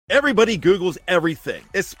Everybody Googles everything,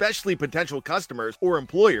 especially potential customers or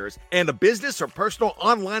employers, and a business or personal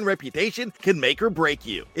online reputation can make or break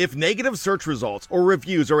you. If negative search results or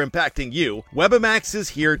reviews are impacting you, Webamax is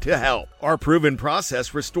here to help. Our proven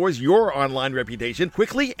process restores your online reputation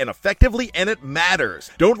quickly and effectively, and it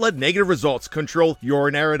matters. Don't let negative results control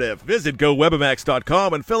your narrative. Visit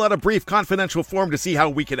GoWebamax.com and fill out a brief confidential form to see how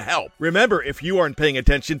we can help. Remember, if you aren't paying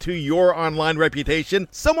attention to your online reputation,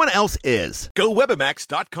 someone else is.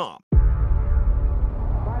 GoWebamax.com.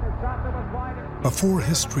 Before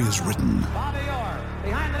history is written,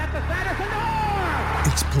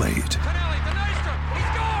 it's played.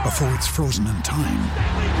 Before it's frozen in time,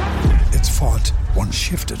 it's fought one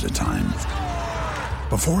shift at a time.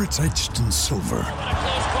 Before it's etched in silver,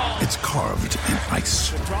 it's carved in ice.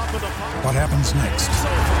 What happens next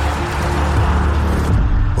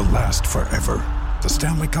will last forever. The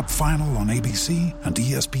Stanley Cup Final on ABC and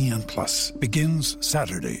ESPN Plus begins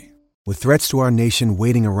Saturday. With threats to our nation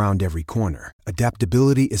waiting around every corner,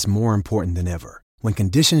 adaptability is more important than ever. When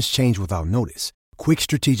conditions change without notice, quick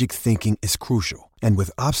strategic thinking is crucial. And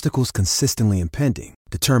with obstacles consistently impending,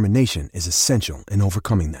 determination is essential in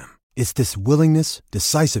overcoming them. It's this willingness,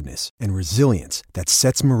 decisiveness, and resilience that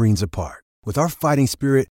sets Marines apart. With our fighting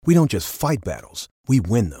spirit, we don't just fight battles, we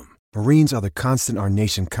win them. Marines are the constant our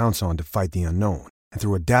nation counts on to fight the unknown. And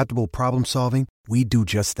through adaptable problem solving, we do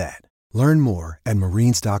just that. Learn more at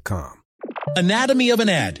marines.com. Anatomy of an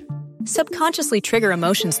ad. Subconsciously trigger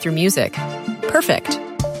emotions through music. Perfect.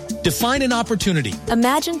 Define an opportunity.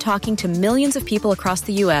 Imagine talking to millions of people across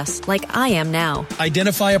the U.S. like I am now.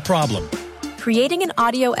 Identify a problem. Creating an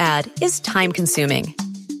audio ad is time-consuming.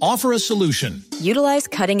 Offer a solution. Utilize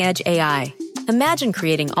cutting-edge AI. Imagine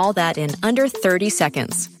creating all that in under 30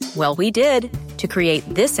 seconds. Well, we did to create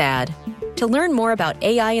this ad. To learn more about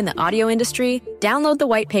AI in the audio industry, download the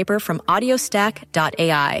white paper from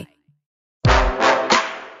audiostack.ai.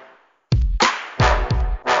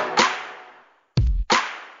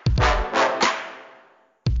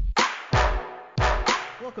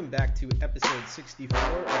 Welcome back to episode 64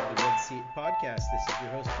 of the Red Seat Podcast. This is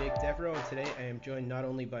your host, Jake Devereaux, and today I am joined not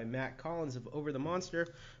only by Matt Collins of Over the Monster,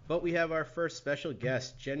 but we have our first special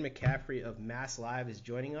guest. Jen McCaffrey of Mass Live is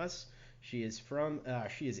joining us. She is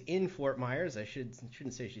in Fort Myers. I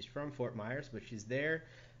shouldn't say she's from Fort Myers, but she's there,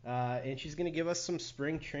 and she's going to give us some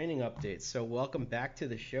spring training updates. So welcome back to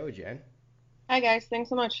the show, Jen. Hi, guys. Thanks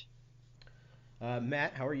so much.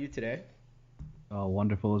 Matt, how are you today? Oh,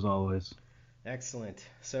 wonderful as always. Excellent.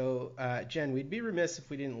 So, Jen, we'd be remiss if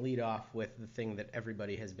we didn't lead off with the thing that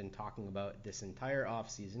everybody has been talking about this entire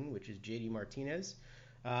offseason, which is JD Martinez.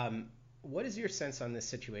 What is your sense on this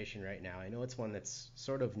situation right now? I know it's one that's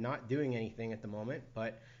sort of not doing anything at the moment,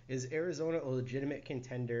 but is Arizona a legitimate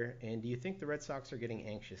contender, and do you think the Red Sox are getting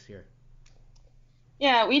anxious here?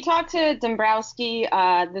 Yeah, we talked to Dombrowski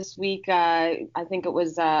this week. I think it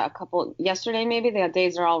was yesterday maybe. The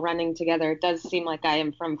days are all running together. It does seem like I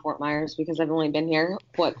am from Fort Myers because I've only been here,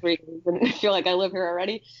 3 days, and I feel like I live here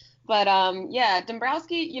already. But yeah,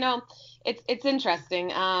 Dombrowski, it's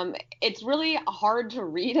interesting. It's really hard to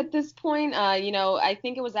read at this point. I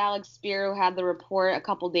think it was Alex Spear who had the report a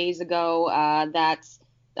couple days ago that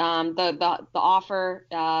the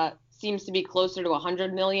offer seems to be closer to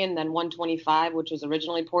 100 million than 125, which was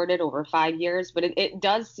originally reported over 5 years. But it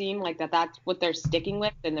does seem like that's what they're sticking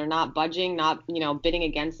with, and they're not budging, not bidding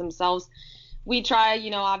against themselves. We try,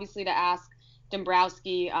 obviously, to ask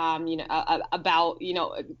Dombrowski, about,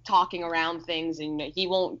 talking around things, and he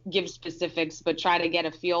won't give specifics, but try to get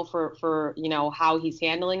a feel for how he's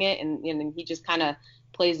handling it. And he just kind of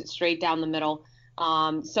plays it straight down the middle.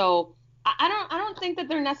 So I don't think that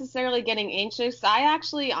they're necessarily getting anxious. I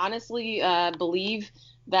actually honestly believe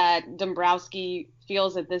that Dombrowski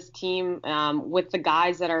feels that this team, with the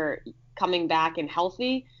guys that are coming back and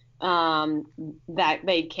healthy, that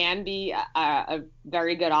they can be a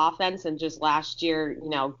very good offense. And just last year,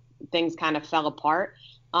 things kind of fell apart.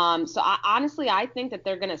 So I think that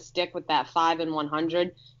they're going to stick with that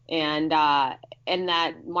 5-100, and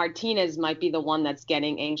that Martinez might be the one that's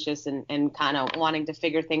getting anxious and kind of wanting to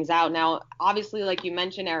figure things out. Now, obviously, like you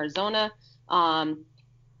mentioned, Arizona,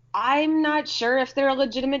 I'm not sure if they're a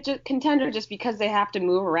legitimate contender just because they have to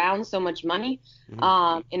move around so much money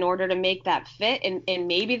in order to make that fit. And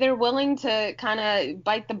maybe they're willing to kind of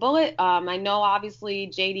bite the bullet. I know,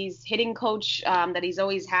 obviously, JD's hitting coach that he's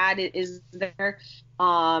always had is there.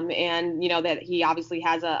 And, that he obviously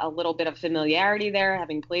has a little bit of familiarity there,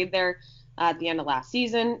 having played there at the end of last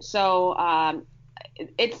season. So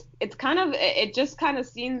it just kind of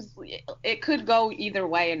seems it could go either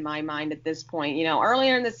way in my mind at this point.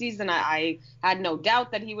 Earlier in the season, I had no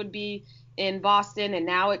doubt that he would be in Boston, and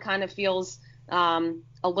now it kind of feels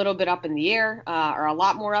a little bit up in the air, or a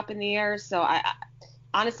lot more up in the air. So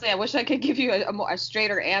honestly, I wish I could give you a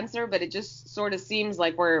straighter answer, but it just sort of seems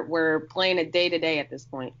like we're playing it day to day at this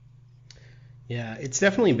point. Yeah, it's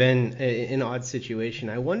definitely been an odd situation.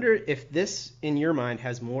 I wonder if this, in your mind,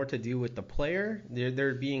 has more to do with the player,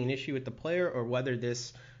 there being an issue with the player, or whether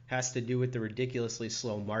this has to do with the ridiculously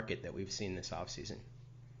slow market that we've seen this offseason.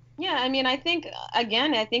 Yeah, I mean, I think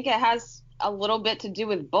it has a little bit to do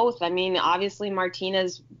with both. I mean, obviously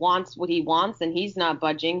Martinez wants what he wants, and he's not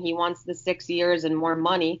budging. He wants the 6 years and more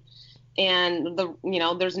money. And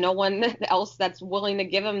there's no one else that's willing to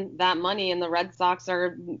give him that money, and the Red Sox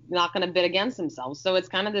are not going to bid against themselves. So it's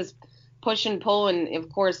kind of this push and pull. And of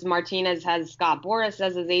course, Martinez has Scott Boras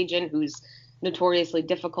as his agent, who's notoriously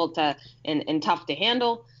difficult and tough to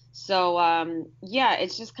handle. So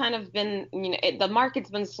it's just kind of been, the market's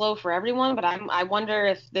been slow for everyone. But I wonder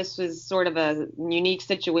if this was sort of a unique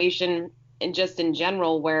situation, and just in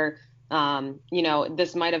general, where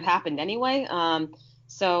this might have happened anyway.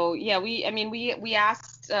 So yeah, we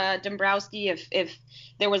asked Dombrowski if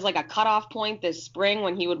there was like a cutoff point this spring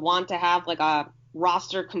when he would want to have like a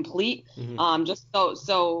roster complete, just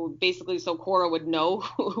so basically so Cora would know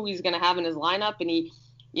who he's going to have in his lineup. And he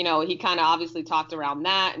kind of obviously talked around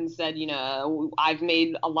that and said, I've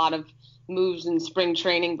made a lot of moves in spring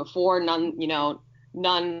training before, none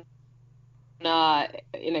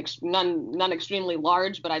extremely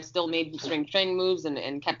large, but I've still made spring training moves,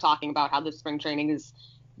 and kept talking about how this spring training is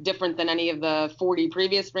different than any of the 40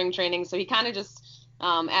 previous spring trainings. So he kind of just,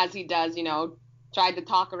 as he does, tried to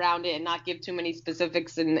talk around it and not give too many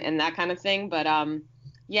specifics and that kind of thing. But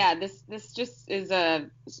this just is a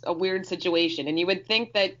weird situation, and you would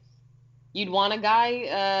think that you'd want a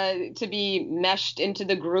guy to be meshed into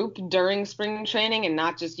the group during spring training and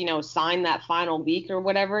not just, sign that final week or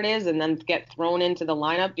whatever it is and then get thrown into the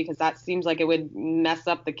lineup, because that seems like it would mess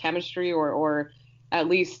up the chemistry or at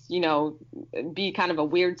least, be kind of a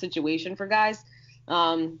weird situation for guys.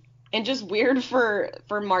 And just weird for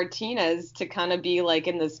Martinez to kind of be like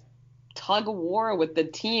in this tug of war with the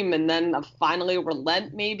team and then finally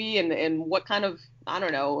relent maybe. And what kind of, I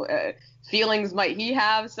don't know, feelings might he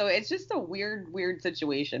have? So it's just a weird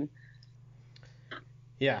situation.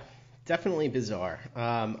 Yeah, definitely bizarre.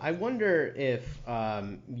 I wonder if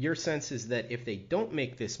your sense is that if they don't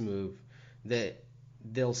make this move, that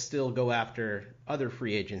they'll still go after other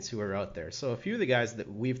free agents who are out there. So a few of the guys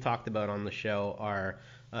that we've talked about on the show are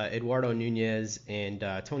Eduardo Nunez and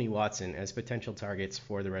Tony Watson as potential targets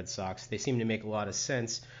for the Red Sox. They seem to make a lot of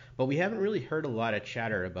sense, but we haven't really heard a lot of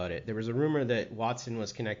chatter about it. There was a rumor that Watson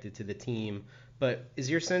was connected to the team, but is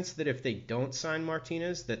your sense that if they don't sign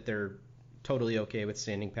Martinez, that they're totally okay with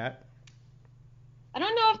standing pat? I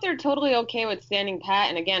don't know if they're totally okay with standing pat.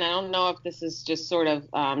 And again, I don't know if this is just sort of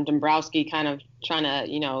Dombrowski kind of trying to,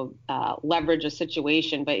 leverage a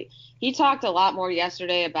situation. But he talked a lot more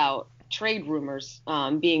yesterday about trade rumors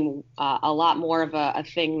being a lot more of a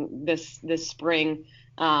thing this spring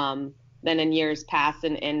than in years past.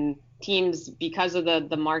 And teams, because of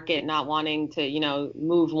the market not wanting to,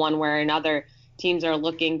 move one way or another, teams are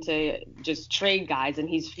looking to just trade guys. And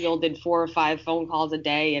he's fielded 4 or 5 phone calls a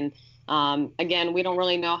day. And again, we don't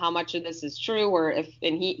really know how much of this is true, or if,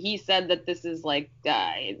 and he said that this is like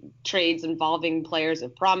trades involving players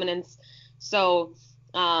of prominence. So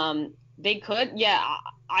they could,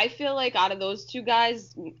 I feel like out of those two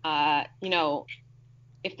guys,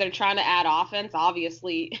 if they're trying to add offense,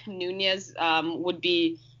 obviously Nunez would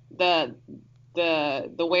be the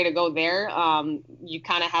way to go there. You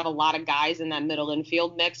kind of have a lot of guys in that middle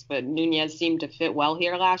infield mix, but Nunez seemed to fit well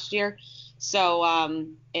here last year. So,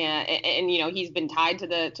 he's been tied to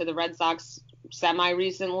the Red Sox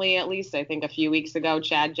semi-recently, at least. I think a few weeks ago,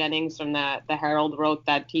 Chad Jennings from the Herald wrote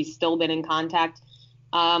that he's still been in contact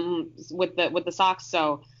with the Sox.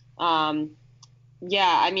 So, of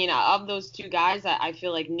those two guys, I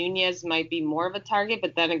feel like Nunez might be more of a target.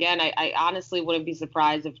 But then again, I honestly wouldn't be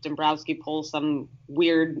surprised if Dombrowski pulls some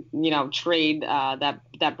weird, trade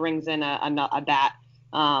that brings in a bat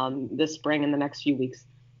this spring in the next few weeks.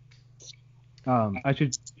 I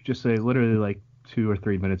should just say, literally like 2 or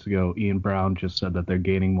 3 minutes ago, Ian Brown just said that they're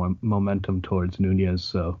gaining more momentum towards Nunez.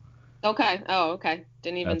 So okay. Oh, okay.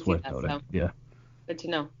 Didn't even see that. Noting. So yeah. Good to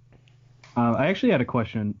know. I actually had a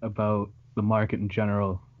question about the market in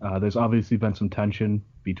general. There's obviously been some tension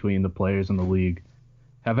between the players in the league.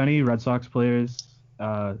 Have any Red Sox players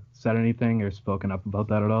said anything or spoken up about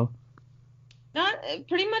that at all? Not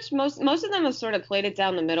pretty much. Most of them have sort of played it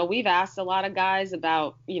down the middle. We've asked a lot of guys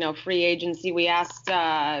about, free agency. We asked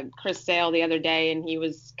Chris Sale the other day, and he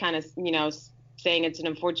was kind of, saying it's an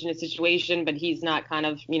unfortunate situation, but he's not kind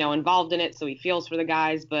of, involved in it. So he feels for the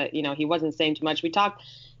guys, but, he wasn't saying too much. We talked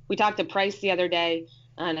to Price the other day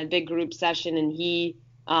on a big group session, and he,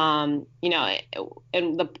 and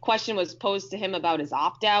the question was posed to him about his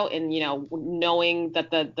opt out and, knowing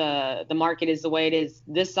that the market is the way it is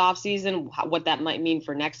this offseason, what that might mean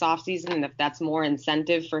for next offseason, and if that's more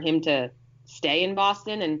incentive for him to stay in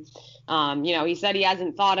Boston. And, he said he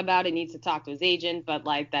hasn't thought about it, needs to talk to his agent, but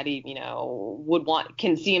like that he,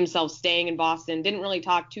 can see himself staying in Boston. Didn't really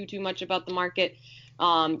talk too much about the market.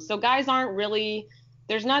 So guys aren't really,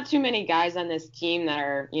 there's not too many guys on this team that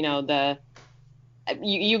are,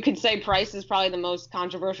 you could say Price is probably the most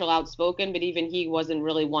controversial, outspoken, but even he wasn't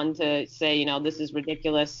really one to say, this is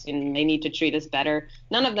ridiculous and they need to treat us better.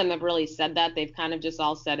 None of them have really said that. They've kind of just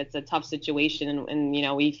all said it's a tough situation, and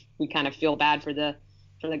we kind of feel bad for the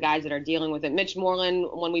guys that are dealing with it. Mitch Moreland,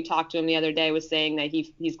 when we talked to him the other day, was saying that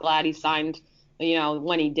he's glad he signed,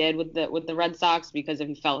 when he did with the Red Sox, because if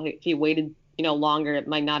he felt if he waited, longer, it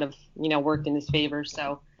might not have, worked in his favor.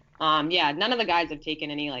 So, none of the guys have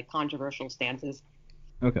taken any like controversial stances.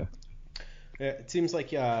 Okay. Yeah, it seems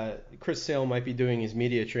like Chris Sale might be doing his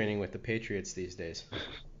media training with the Patriots these days.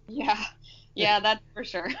 Yeah, that's for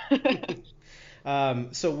sure.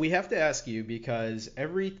 So we have to ask you, because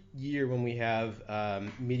every year when we have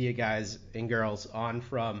media guys and girls on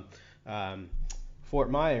from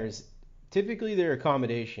Fort Myers, typically their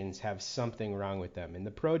accommodations have something wrong with them. And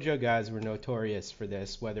the Projo guys were notorious for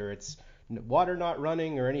this, whether it's water not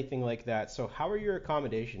running or anything like that. So how are your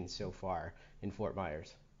accommodations so far in Fort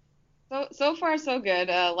Myers? So far so good.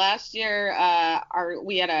 Last year,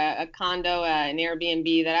 we had a condo, an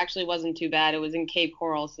Airbnb that actually wasn't too bad. It was in Cape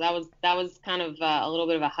Coral, so that was kind of a little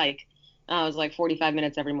bit of a hike. It was like 45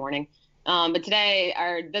 minutes every morning. But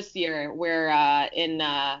this year, we're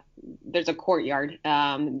there's a courtyard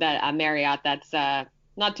that Marriott that's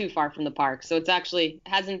not too far from the park, so it's actually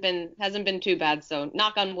hasn't been too bad. So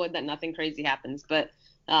knock on wood that nothing crazy happens, but.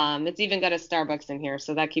 It's even got a Starbucks in here,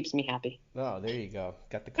 so that keeps me happy. Oh, there you go.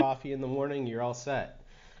 Got the coffee in the morning, you're all set.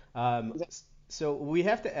 So we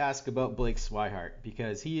have to ask about Blake Swihart,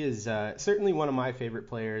 because he is certainly one of my favorite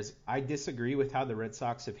players. I disagree with how the Red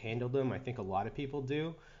Sox have handled him. I think a lot of people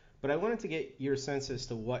do. But I wanted to get your sense as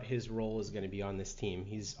to what his role is going to be on this team.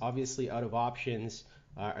 He's obviously out of options.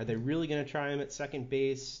 Are they really going to try him at second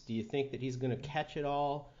base? Do you think that he's going to catch it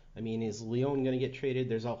all? I mean, is Leon going to get traded?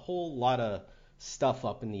 There's a whole lot of stuff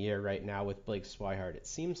up in the air right now with Blake Swihart. It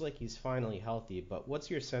seems like he's finally healthy, but what's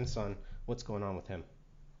your sense on what's going on with him?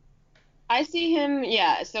 I see him,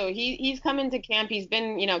 so he's come into camp. He's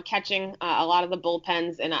been, catching a lot of the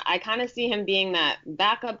bullpens, and I kind of see him being that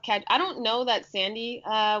backup catch. I don't know that Sandy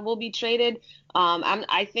will be traded.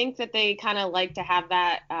 I think that they kind of like to have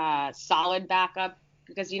that solid backup,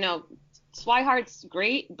 because, Swihart's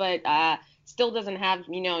great, but still doesn't have,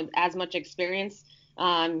 as much experience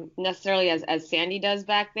necessarily as Sandy does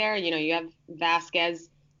back there. You have Vasquez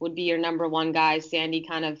would be your number one guy, Sandy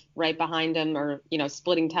kind of right behind him, or,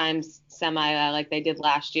 splitting times semi like they did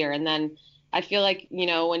last year. And then I feel like,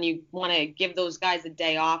 when you want to give those guys a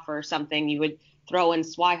day off or something, you would throw in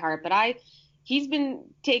Swihart. But he's been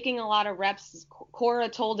taking a lot of reps. Cora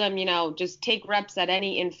told him, just take reps at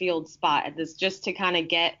any infield spot at this, just to kind of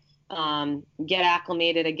get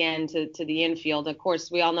acclimated again to the infield. Of course,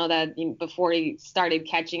 we all know that before he started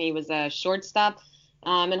catching, he was a shortstop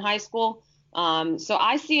in high school. So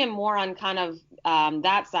I see him more on kind of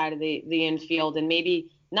that side of the infield, and maybe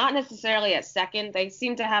not necessarily at second. They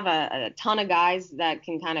seem to have a ton of guys that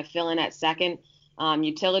can kind of fill in at second,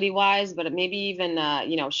 utility-wise, but maybe even,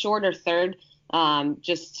 short or third,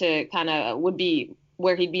 just to kind of would be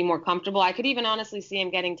where he'd be more comfortable. I could even honestly see him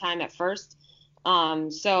getting time at first. I'm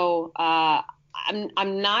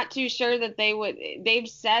not too sure that they would. They've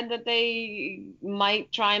said that they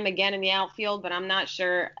might try him again in the outfield, but I'm not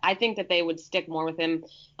sure. I think that they would stick more with him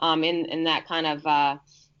in that kind of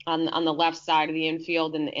on the left side of the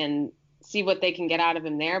infield and see what they can get out of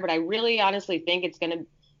him there. But I really honestly think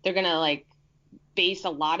they're gonna like base a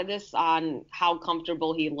lot of this on how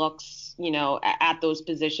comfortable he looks, at those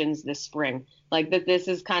positions this spring. Like that, this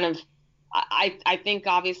is kind of. I think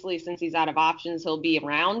obviously since he's out of options, he'll be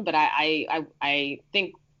around, but I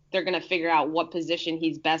think they're going to figure out what position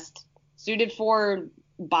he's best suited for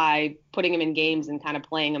by putting him in games and kind of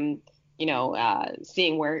playing him,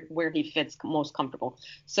 seeing where he fits most comfortable.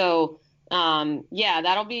 So,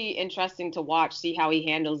 that'll be interesting to watch, see how he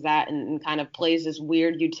handles that and kind of plays this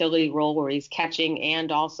weird utility role where he's catching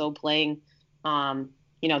and also playing, the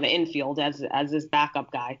infield as this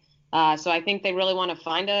backup guy. So I think they really want to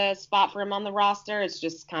find a spot for him on the roster. It's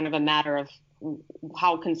just kind of a matter of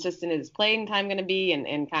how consistent is his playing time going to be,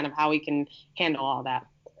 and kind of how he can handle all that.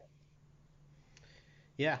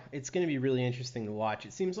 Yeah, it's going to be really interesting to watch.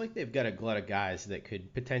 It seems like they've got a glut of guys that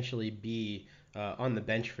could potentially be on the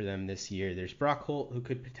bench for them this year. There's Brock Holt, who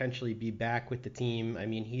could potentially be back with the team. I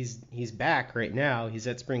mean, he's back right now. He's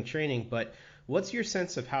at spring training. But what's your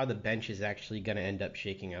sense of how the bench is actually going to end up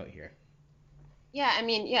shaking out here? Yeah, I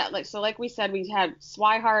mean, like we said, we had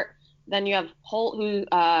Swihart. Then you have Holt, who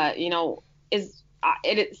is.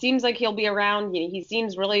 It seems like he'll be around. He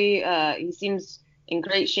seems really. He seems in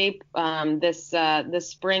great shape this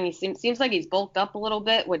spring. He seems like he's bulked up a little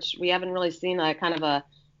bit, which we haven't really seen. Kind of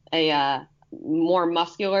a more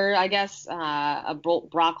muscular, I guess, a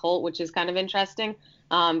Brock Holt, which is kind of interesting.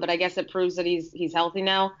 But I guess it proves that he's healthy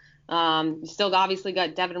now. Still obviously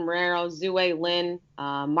got Devin Marrero, Zue Lin,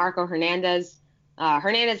 Marco Hernandez.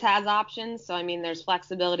 Hernandez has options, so I mean there's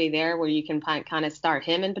flexibility there where you can kind of start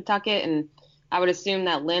him in Pawtucket, and I would assume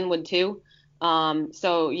that Lin would too.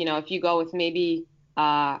 So if you go with maybe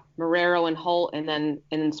Marrero and Holt and then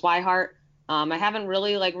Swihart. I haven't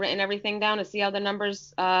really written everything down to see how the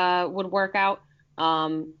numbers would work out.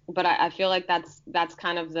 But I feel like that's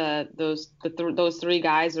kind of those three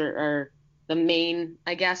guys are the main,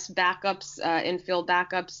 I guess, backups, infield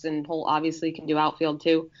backups, and Holt obviously can do outfield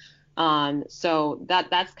too. So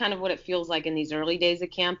that's kind of what it feels like in these early days of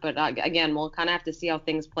camp. But again, we'll kind of have to see how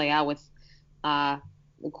things play out with, of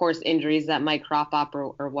course, injuries that might crop up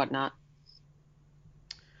or whatnot.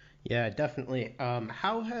 Yeah, definitely.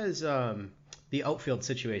 How has the outfield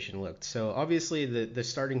situation looked? So obviously the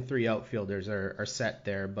starting three outfielders are set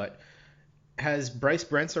there, but has Bryce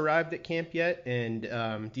Brentz arrived at camp yet? And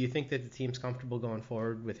do you think that the team's comfortable going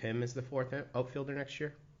forward with him as the fourth outfielder next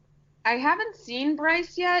year? I haven't seen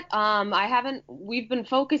Bryce yet. We've been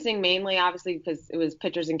focusing mainly, obviously, because it was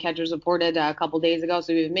pitchers and catchers reported a couple days ago.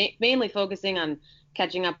 So we've mainly focusing on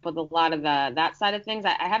catching up with a lot of that side of things.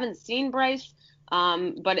 I haven't seen Bryce.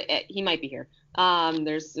 But he might be here.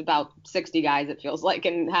 There's about 60 guys, it feels like,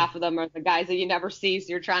 and half of them are the guys that you never see, so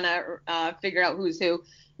you're trying to figure out who's who.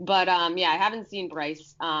 But I haven't seen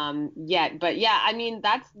Bryce yet. But yeah, I mean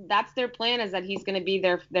that's their plan, is that he's going to be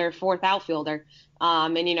their fourth outfielder,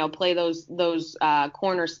 and play those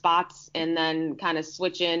corner spots, and then kind of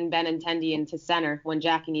switch in Benintendi into center when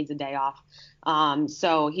Jackie needs a day off.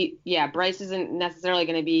 So Bryce isn't necessarily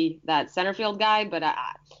going to be that center field guy, but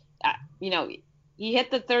he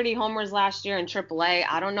hit the 30 homers last year in AAA.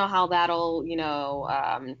 I don't know how that'll,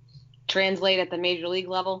 translate at the major league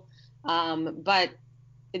level. But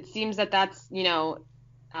it seems that that's,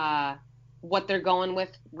 what they're going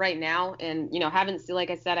with right now. And,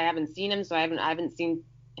 like I said, I haven't seen him, so I haven't seen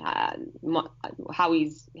how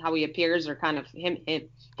he appears or kind of him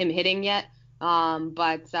hitting yet.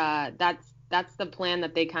 But that's the plan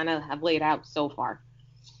that they kind of have laid out so far.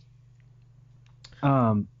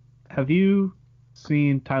 Have you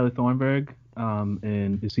seen Tyler Thornburg,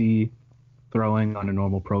 and is he throwing on a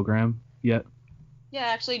normal program yet? Yeah, I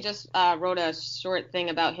actually just wrote a short thing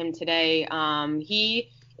about him today. He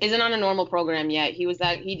isn't on a normal program yet. He's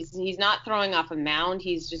not throwing off a mound.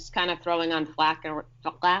 He's just kind of throwing on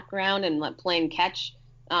flat ground and playing catch.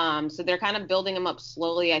 So they're kind of building him up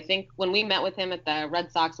slowly. I think when we met with him at the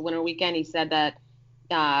Red Sox winter weekend, he said that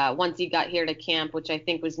once he got here to camp, which I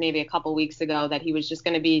think was maybe a couple weeks ago, that he was just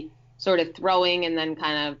going to be sort of throwing and then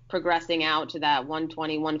kind of progressing out to that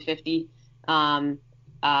 120, 150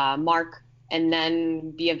 mark, and then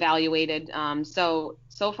be evaluated. So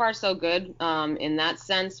far so good in that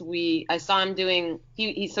sense. I saw him doing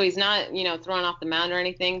so he's not throwing off the mound or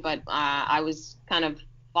anything, but I was kind of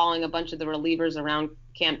following a bunch of the relievers around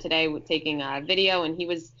camp today with taking a video, and he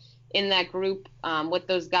was in that group with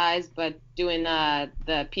those guys, but doing the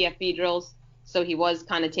PFB drills. So he was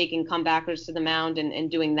kind of taking comebackers to the mound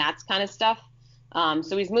and doing that kind of stuff.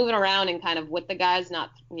 So he's moving around and kind of with the guys,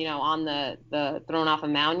 not, on the thrown off a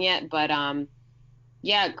mound yet. But,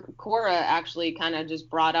 Cora actually kind of just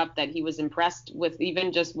brought up that he was impressed with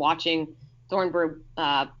even just watching Thornburg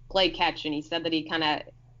play catch. And he said that he kind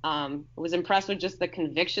of was impressed with just the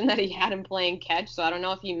conviction that he had in playing catch. So I don't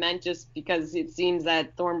know if he meant just because it seems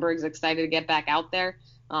that Thornburg's excited to get back out there,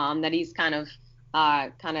 that he's kind of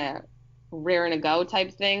raring to go type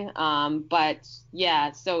thing. But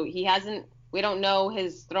yeah, so we don't know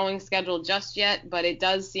his throwing schedule just yet, but it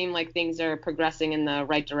does seem like things are progressing in the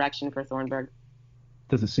right direction for Thornburg.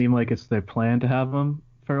 Does it seem like it's their plan to have him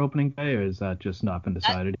for opening day, or has that just not been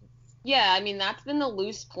decided? Yeah, I mean, that's been the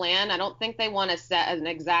loose plan. I don't think they want to set an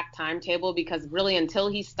exact timetable, because really until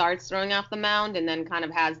he starts throwing off the mound and then kind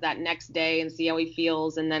of has that next day and see how he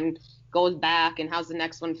feels, and then goes back and how's the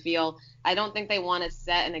next one feel. I don't think they want to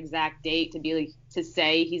set an exact date to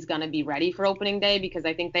say he's going to be ready for opening day, because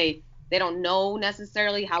I think they don't know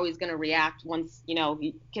necessarily how he's going to react once,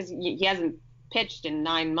 because he hasn't pitched in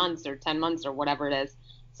 9 months or 10 months or whatever it is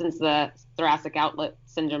since the thoracic outlet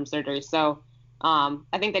syndrome surgery. So I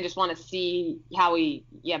think they just want to see how he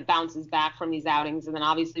bounces back from these outings. And then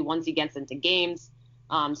obviously once he gets into games.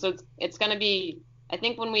 So it's going to be, I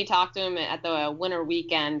think when we talked to him at the winter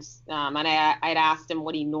weekend, and I'd asked him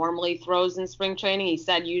what he normally throws in spring training, he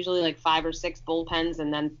said usually like 5 or 6 bullpens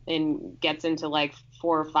and then gets into like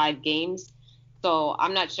 4 or 5 games. So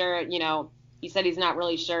I'm not sure, he said he's not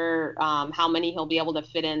really sure how many he'll be able to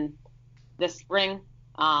fit in this spring.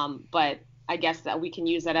 But I guess that we can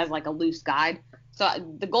use that as like a loose guide. So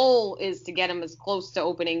the goal is to get him as close to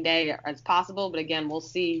opening day as possible. But again, we'll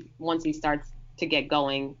see once he starts to get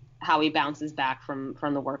going how he bounces back from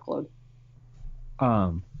the workload.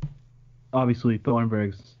 Obviously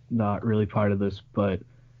Thornburg's not really part of this, but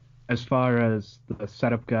as far as the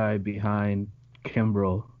setup guy behind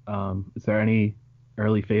Kimbrel, is there any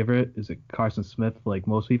early favorite? Is it Carson Smith like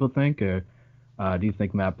most people think, or do you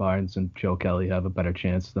think Matt Barnes and Joe Kelly have a better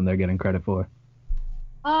chance than they're getting credit for?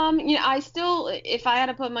 I still, if I had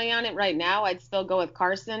to put money on it right now, I'd still go with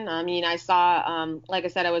Carson. I mean, I saw, like I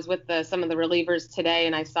said, I was with some of the relievers today,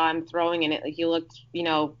 and I saw him throwing, and he looked,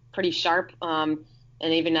 pretty sharp. And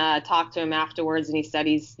even talked to him afterwards, and he said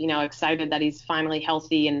he's, excited that he's finally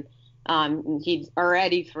healthy, and he's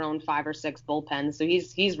already thrown 5 or 6 bullpens, so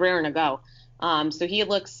he's raring to go. So he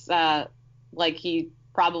looks like he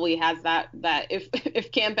probably has that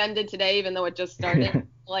if camp ended today, even though it just started,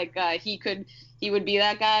 like he would be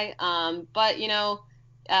that guy. But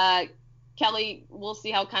Kelly, we'll see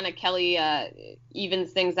how kind of Kelly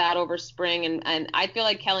evens things out over spring, and I feel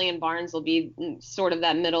like Kelly and Barnes will be sort of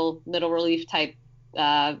that middle relief type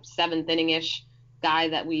 7th inning-ish guy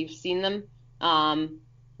that we've seen them.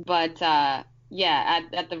 But at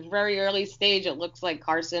the very early stage, it looks like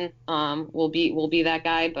Carson will be that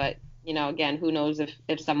guy. But again, who knows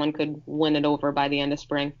if someone could win it over by the end of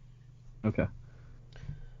spring. Okay.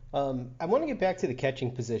 I want to get back to the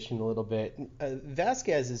catching position a little bit.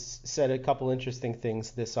 Vasquez has said a couple interesting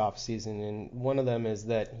things this offseason, and one of them is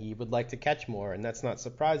that he would like to catch more, and that's not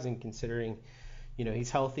surprising considering,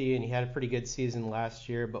 he's healthy and he had a pretty good season last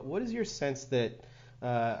year. But what is your sense that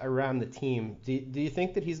around the team? Do you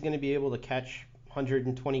think that he's going to be able to catch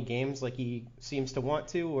 120 games like he seems to want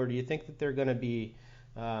to, or do you think that they're going to be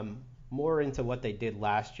more into what they did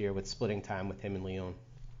last year with splitting time with him and Leon?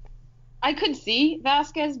 I could see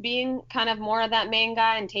Vasquez being kind of more of that main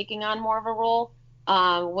guy and taking on more of a role.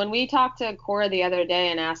 When we talked to Cora the other day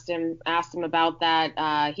and asked him about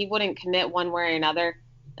that, he wouldn't commit one way or another.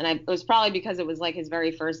 And it was probably because it was like his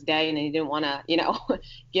very first day and he didn't want to,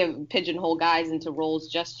 give pigeonhole guys into roles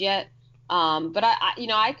just yet. But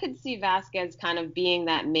I could see Vasquez kind of being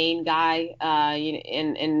that main guy,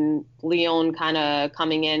 and Leon kind of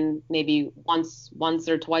coming in maybe once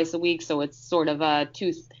or twice a week. So it's sort of a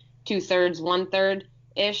 2/3, 1/3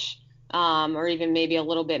 ish, or even maybe a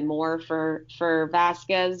little bit more for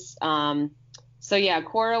Vasquez. So yeah,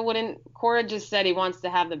 Cora just said he wants to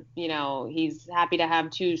have he's happy to have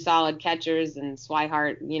 2 solid catchers and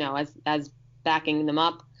Swihart, as backing them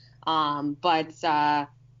up.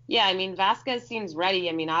 Yeah, I mean, Vasquez seems ready.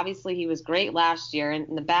 I mean, obviously he was great last year,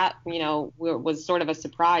 and the bat, was sort of a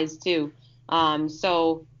surprise too.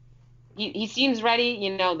 So he seems ready.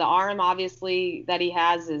 The arm obviously that he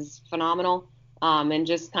has is phenomenal. And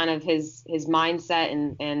just kind of his mindset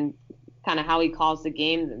and kind of how he calls the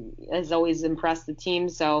game has always impressed the team.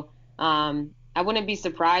 So I wouldn't be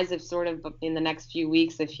surprised if sort of in the next few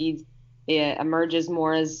weeks if he emerges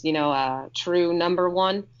more as a true number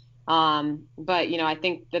one. But I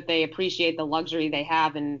think that they appreciate the luxury they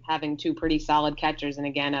have in having 2 pretty solid catchers, and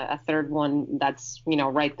again a third one that's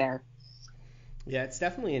right there. Yeah, it's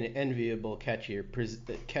definitely an enviable catcher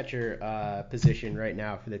position right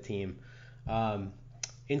now for the team.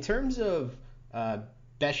 In terms of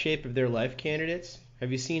best shape of their life candidates,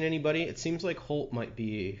 have you seen anybody? It seems like Holt might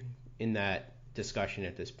be in that discussion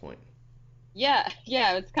at this point. Yeah,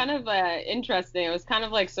 it's kind of interesting. It was kind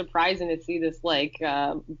of like surprising to see this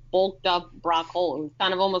bulked up Brock Holt. It was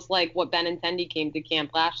kind of almost like what Benintendi came to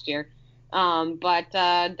camp last year. But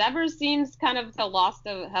Devers seems kind of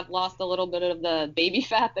to have lost a little bit of the baby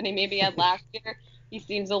fat that he maybe had last year. He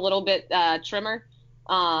seems a little bit trimmer.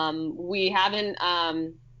 We haven't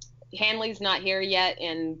Hanley's not here yet,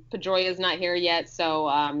 and Pedroia's not here yet,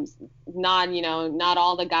 so not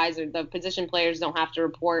all the guys or the position players don't have to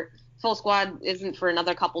report. Full squad isn't for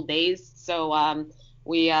another couple days, so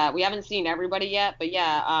we haven't seen everybody yet. But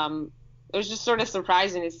yeah, it was just sort of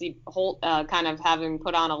surprising to see Holt kind of having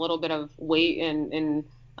put on a little bit of weight and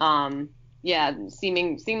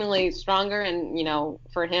seemingly stronger, and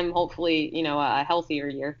for him hopefully a healthier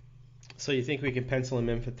year. So you think we can pencil him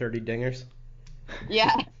in for 30 dingers?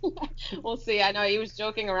 Yeah, we'll see. I know he was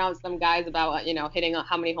joking around with some guys about hitting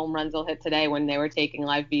how many home runs he'll hit today when they were taking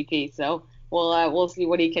live BP. So we'll see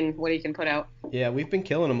what he can put out. Yeah, we've been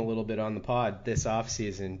killing him a little bit on the pod this off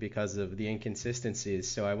season because of the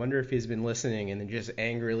inconsistencies. So I wonder if he's been listening and then just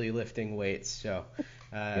angrily lifting weights. So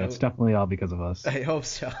yeah, it's definitely all because of us. I hope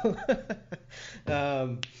so.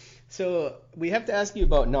 So we have to ask you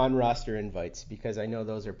about non-roster invites because I know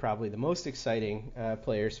those are probably the most exciting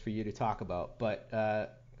players for you to talk about. But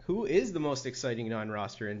who is the most exciting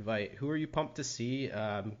non-roster invite? Who are you pumped to see?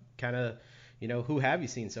 Who have you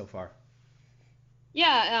seen so far?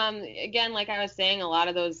 Yeah, again, like I was saying, a lot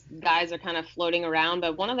of those guys are kind of floating around.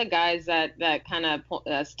 But one of the guys that kind of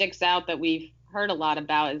sticks out that we've heard a lot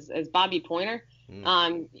about is Bobby Pointer.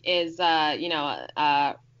 Is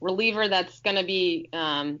reliever that's going to be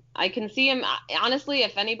I can see him honestly,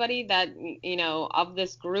 if anybody that of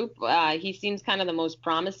this group, he seems kind of the most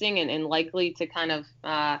promising and likely to kind of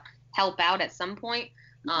help out at some point.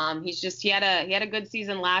 He had a good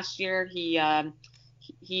season last year. He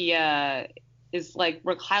is like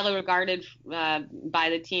highly regarded by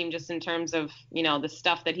the team just in terms of the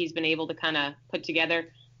stuff that he's been able to kind of put together.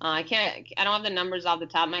 I don't have the numbers off the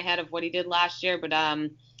top of my head of what he did last year, but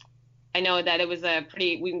I know that it was a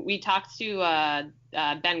pretty. We talked to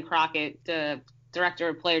Ben Crockett, the director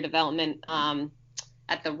of player development,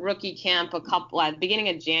 at the rookie camp at the beginning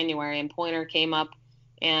of January, and Pointer came up,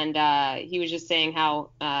 and he was just saying how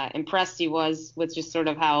impressed he was with just sort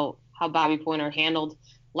of how Bobby Pointer handled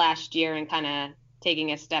last year and kind of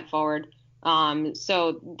taking a step forward.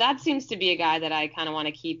 So that seems to be a guy that I kind of want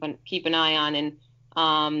to keep an eye on, and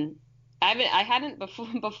I hadn't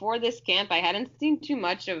before this camp. I hadn't seen too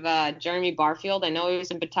much of Jeremy Barfield. I know he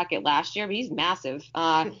was in Pawtucket last year, but he's massive.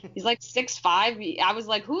 He's like 6'5". I was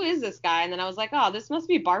like, who is this guy? And then I was like, oh, this must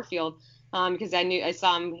be Barfield, because I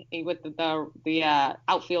saw him with the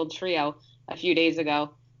outfield trio a few days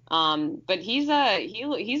ago. But he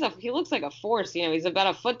looks like a force. He's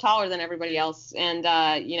about a foot taller than everybody else, and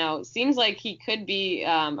seems like he could be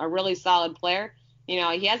a really solid player.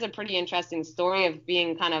 He has a pretty interesting story of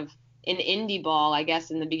being kind of in indie ball, I guess,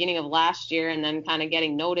 in the beginning of last year, and then kind of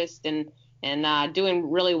getting noticed and doing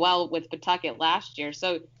really well with Pawtucket last year.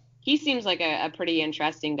 So he seems like a pretty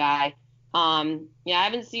interesting guy. I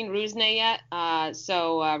haven't seen Rusney yet.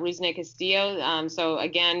 Rusney Castillo. So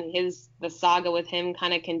again, the saga with him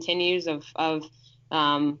kind of continues of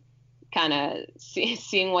kind of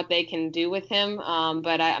seeing what they can do with him.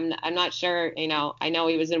 But I'm not sure. I know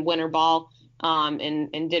he was in winter ball.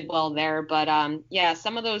 And did well there. But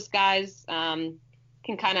some of those guys can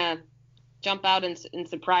kind of jump out and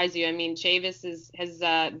surprise you. I mean, Chavis has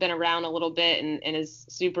been around a little bit and is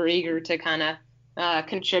super eager to kind of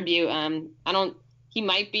contribute. He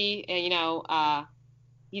might be,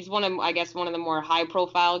 he's one of the more high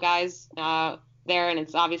profile guys there, and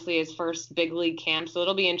it's obviously his first big league camp. So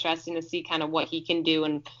it'll be interesting to see kind of what he can do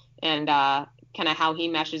and kind of how he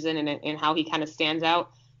meshes in and how he kind of stands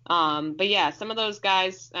out. But yeah, some of those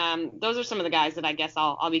guys, those are some of the guys that I guess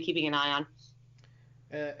I'll be keeping an eye on.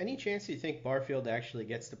 Any chance you think Barfield actually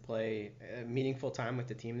gets to play meaningful time with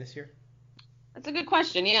the team this year? That's a good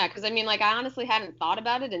question. Yeah. Cause I honestly hadn't thought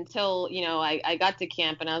about it until, I got to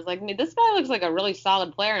camp and I was like, this guy looks like a really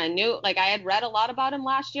solid player. And I knew, I had read a lot about him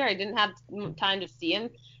last year. I didn't have time to see him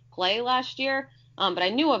play last year. But I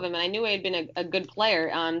knew of him and I knew he had been a good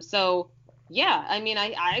player. Yeah,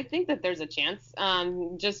 I think that there's a chance.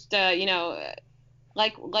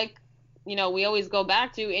 We always go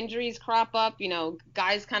back to injuries crop up.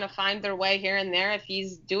 Guys kind of find their way here and there. If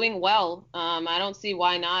he's doing well, I don't see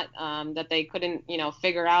why not. That they couldn't,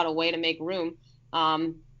 figure out a way to make room.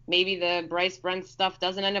 Maybe the Bryce Brent stuff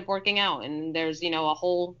doesn't end up working out, and there's a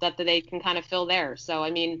hole that they can kind of fill there. So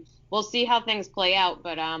we'll see how things play out.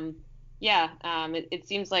 But it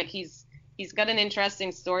seems like he's got an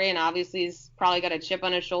interesting story, and obviously he's probably got a chip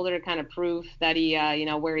on his shoulder to kind of prove that he,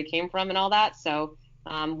 where he came from and all that. So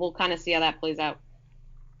we'll kind of see how that plays out.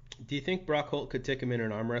 Do you think Brock Holt could take him in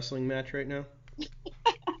an arm wrestling match right now?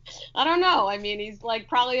 I don't know. He's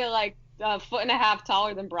probably a foot and a half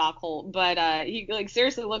taller than Brock Holt, but he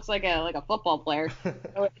seriously looks like a football player.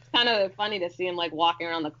 So it's kind of funny to see him walking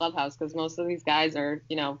around the clubhouse because most of these guys are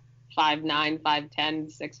 5'9",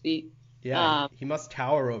 5'10", 6 feet. Yeah, he must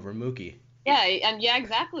tower over Mookie. Yeah, and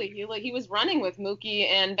exactly. He was running with Mookie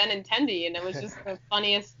and Benintendi, and it was just the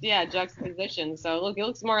funniest, juxtaposition. So he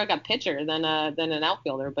looks more like a pitcher than an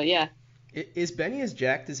outfielder. But yeah. Is Benny as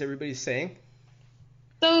jacked as everybody's saying?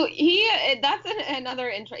 So that's another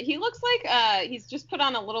interest. He looks like he's just put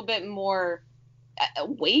on a little bit more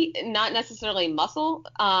weight, not necessarily muscle.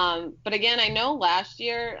 But again, I know last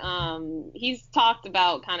year he's talked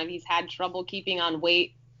about he's had trouble keeping on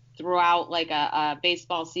weight throughout like a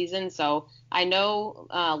baseball season. So I know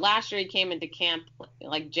last year he came into camp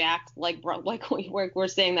like jacked, like we're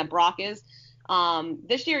saying that Brock is.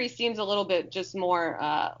 This year he seems a little bit just more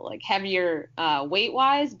like heavier weight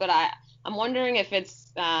wise, but I'm wondering if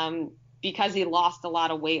it's because he lost a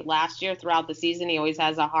lot of weight last year throughout the season. He always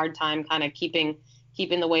has a hard time kind of keeping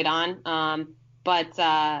the weight on. But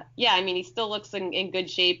yeah, I mean, he still looks in good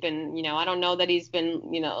shape, and I don't know that he's been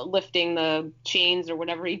lifting the chains or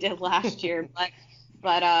whatever he did last year,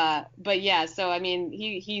 but yeah. So I mean,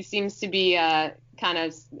 he seems to be kind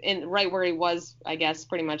of right where he was, I guess,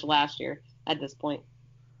 pretty much last year at this point.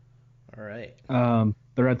 All right.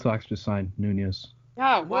 The Red Sox just signed Nunez.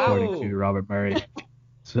 Oh, wow. According to Robert Murray.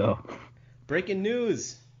 So. Breaking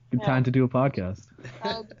news. Good time to do a podcast.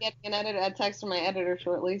 I'll be getting a text from my editor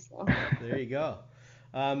shortly. So. There you go.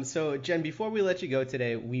 So, Jen, before we let you go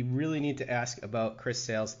today, we really need to ask about Chris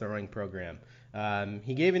Sale's throwing program.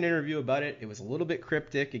 He gave an interview about it. It was a little bit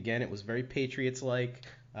cryptic. Again, it was very Patriots-like.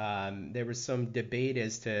 There was some debate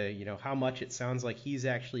as to, how much it sounds like he's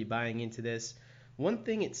actually buying into this. One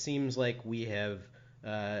thing it seems like we have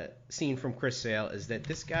seen from Chris Sale is that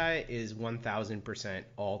this guy is 1,000%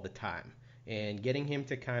 all the time. And getting him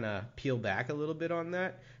to kind of peel back a little bit on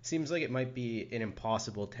that seems like it might be an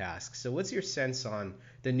impossible task. So what's your sense on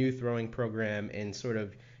the new throwing program and sort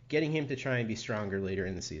of getting him to try and be stronger later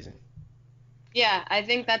in the season? Yeah, I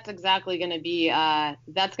think that's exactly going to be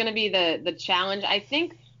the challenge. I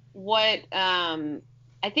think what the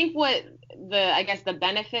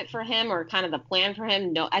benefit for him, or kind of the plan for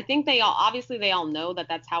him, I think they all know that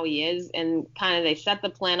that's how he is, and kind of they set the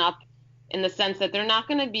plan up in the sense that they're not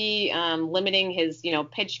going to be limiting his,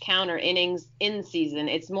 pitch count or innings in season.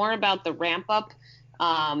 It's more about the ramp up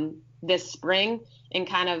this spring and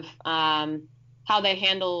kind of how they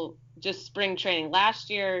handle just spring training. Last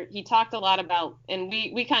year, he talked a lot about, and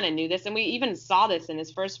we kind of knew this, and we even saw this in his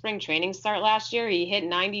first spring training start last year. He hit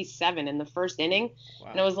 97 in the first inning.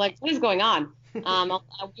 Wow. And it was like, what is going on? We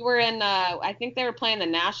were in, I think they were playing the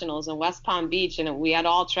Nationals in West Palm Beach, and we had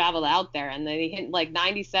all traveled out there, and they hit like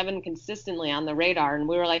 97 consistently on the radar, and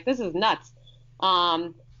we were like, this is nuts.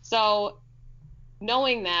 So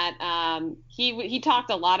knowing that, he talked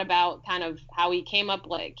a lot about kind of how he came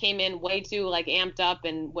in way too like amped up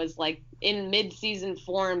and was like in mid-season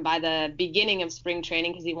form by the beginning of spring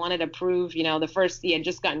training, because he wanted to prove, he had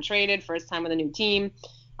just gotten traded, first time with a new team.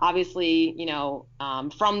 Obviously,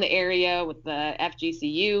 from the area with the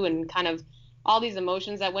FGCU and kind of all these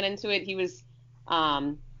emotions that went into it. He was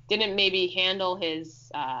didn't maybe handle his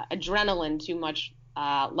adrenaline too much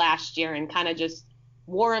last year, and kind of just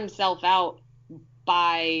wore himself out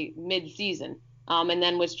by mid-season, and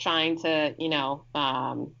then was trying to,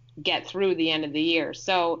 get through the end of the year.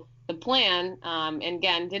 So the plan, and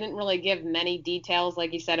again, didn't really give many details.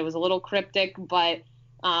 Like you said, it was a little cryptic, but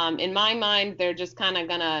in my mind, they're just kind of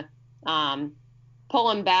gonna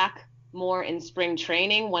pull him back more in spring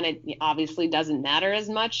training when it obviously doesn't matter as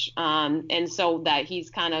much. And so that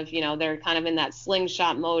he's kind of, they're kind of in that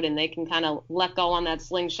slingshot mode, and they can kind of let go on that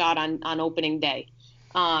slingshot on opening day.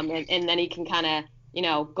 And then he can kind of,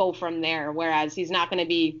 go from there. Whereas he's not going to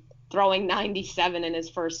be throwing 97 in his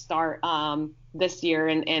first start this year,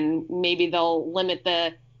 and maybe they'll limit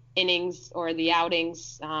the innings or the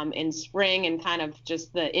outings in spring, and kind of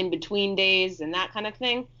just the in-between days and that kind of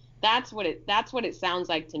thing. That's what it sounds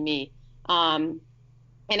like to me. And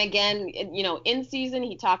again, in season,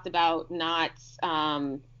 he talked about not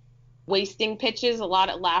wasting pitches a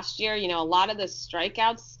lot last year. A lot of the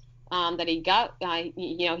strikeouts that he got,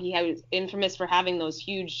 he was infamous for having those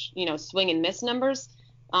huge, swing and miss numbers.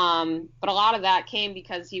 But a lot of that came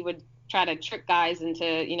because he would try to trick guys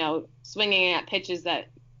into, swinging at pitches that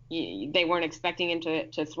they weren't expecting him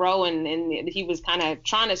to throw, and he was kind of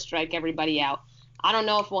trying to strike everybody out. I don't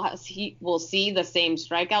know if we'll see the same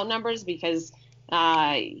strikeout numbers, because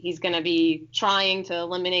he's going to be trying to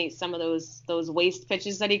eliminate some of those waste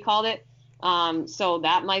pitches that he called it. So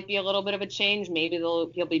that might be a little bit of a change. Maybe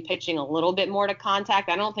he'll be pitching a little bit more to contact.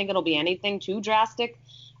 I don't think it'll be anything too drastic,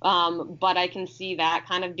 but I can see that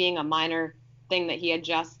kind of being a minor thing that he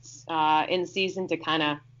adjusts in season to kind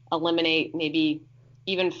of eliminate maybe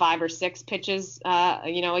even 5 or 6 pitches,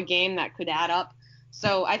 a game that could add up.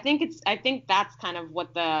 So I think that's kind of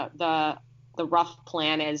what the rough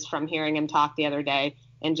plan is from hearing him talk the other day,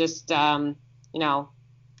 and just kind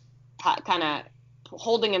of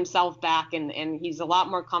holding himself back, and he's a lot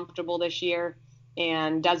more comfortable this year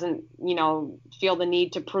and doesn't, feel the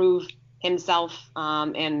need to prove himself,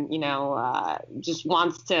 and just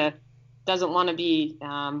doesn't want to be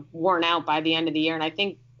worn out by the end of the year. And I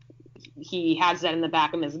think he has that in the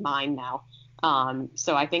back of his mind now.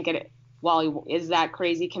 So I think while he is that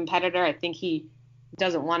crazy competitor, I think he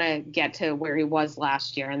doesn't want to get to where he was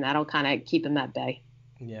last year, and that'll kind of keep him at bay.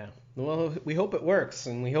 Yeah. Well, we hope it works,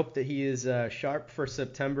 and we hope that he is sharp for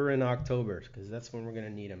September and October, because that's when we're going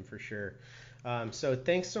to need him for sure. So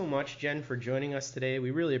thanks so much, Jen, for joining us today.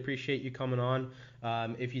 We really appreciate you coming on.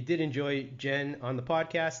 If you did enjoy Jen on the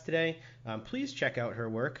podcast today, please check out her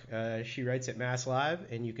work. She writes at Mass Live,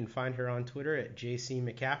 and you can find her on Twitter at JC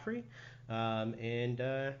McCaffrey.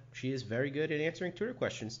 And she is very good at answering Twitter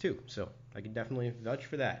questions, too. So I can definitely vouch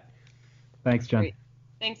for that. Thanks, Jen. Great.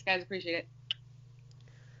 Thanks, guys. Appreciate it.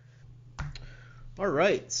 All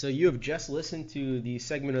right, so you have just listened to the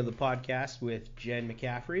segment of the podcast with Jen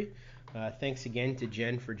McCaffrey. Thanks again to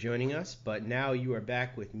Jen for joining us, but now you are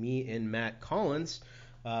back with me and Matt Collins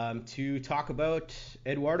to talk about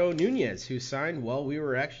Eduardo Nunez, who signed while we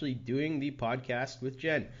were actually doing the podcast with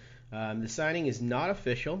Jen. The signing is not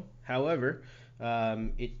official, however,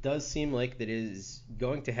 it does seem like that is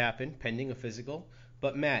going to happen pending a physical.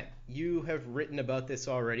 But Matt, you have written about this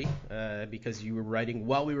already because you were writing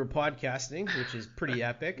while we were podcasting, which is pretty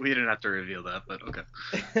epic. We didn't have to reveal that, but okay.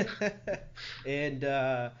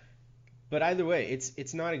 And but either way,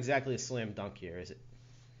 it's not exactly a slam dunk here, is it?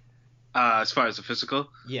 As far as the physical?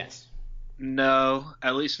 Yes. No,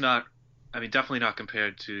 at least not. I mean, definitely not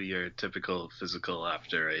compared to your typical physical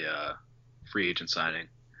after a free agent signing.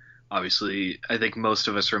 Obviously, I think most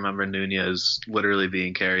of us remember Nunez literally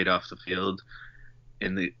being carried off the field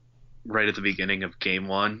right at the beginning of Game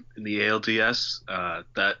 1 in the ALDS.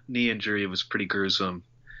 That knee injury was pretty gruesome,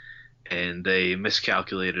 and they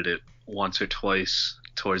miscalculated it once or twice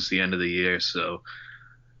towards the end of the year, so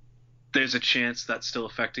there's a chance that's still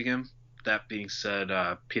affecting him. That being said,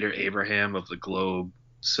 Peter Abraham of the Globe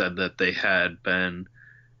said that they had been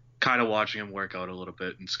kind of watching him work out a little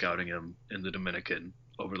bit and scouting him in the Dominican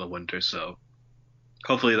over the winter, so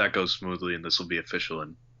hopefully that goes smoothly and this will be official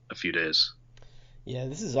in a few days. Yeah,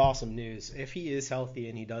 this is awesome news. If he is healthy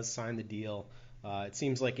and he does sign the deal, it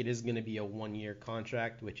seems like it is going to be a one-year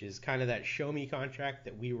contract, which is kind of that show-me contract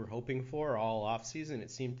that we were hoping for all offseason.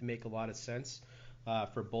 It seemed to make a lot of sense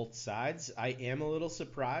for both sides. I am a little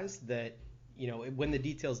surprised that, when the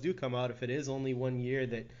details do come out, if it is only 1 year,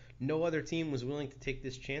 that no other team was willing to take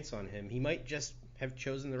this chance on him. He might just have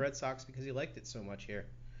chosen the Red Sox because he liked it so much here.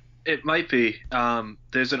 It might be.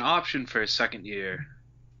 There's an option for a second year,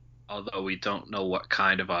 although we don't know what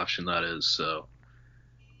kind of option that is, so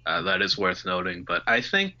that is worth noting. But I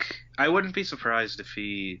think I wouldn't be surprised if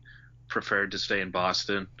he preferred to stay in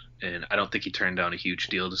Boston, and I don't think he turned down a huge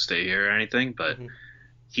deal to stay here or anything, but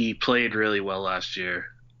he played really well last year.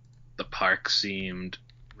 The park seemed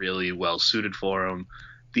really well suited for him.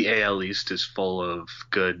 The AL East is full of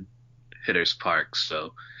good hitters' parks,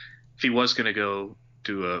 so if he was going to go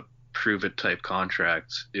do a prove-it type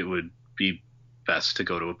contract, it would be best to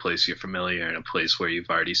go to a place you're familiar and a place where you've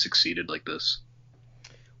already succeeded like this.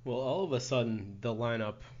 Well, all of a sudden, the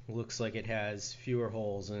lineup looks like it has fewer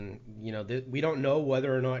holes, and we don't know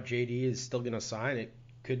whether or not JD is still going to sign. It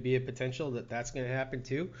could be a potential that that's going to happen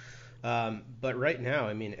too. But right now,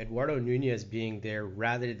 I mean, Eduardo Nunez being there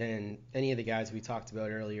rather than any of the guys we talked about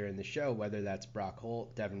earlier in the show, whether that's Brock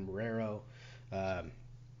Holt, Devin Marrero,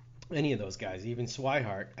 any of those guys, even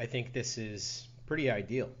Swihart, I think this is pretty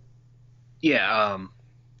ideal. Yeah,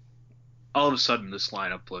 all of a sudden this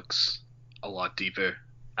lineup looks a lot deeper.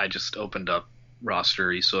 I just opened up Roster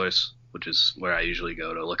Resource, which is where I usually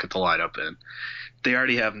go to look at the lineup, and they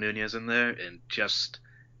already have Nunez in there, and just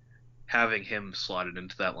having him slotted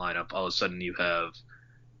into that lineup, all of a sudden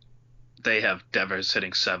they have Devers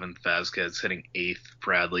hitting 7th, Vasquez hitting 8th,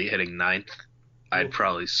 Bradley hitting 9th. I'd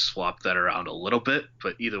probably swap that around a little bit,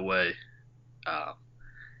 but either way,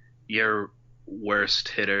 your worst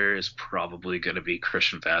hitter is probably going to be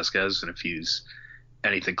Christian Vasquez, and if he's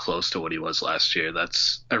anything close to what he was last year,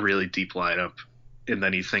 that's a really deep lineup. And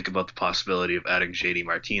then you think about the possibility of adding JD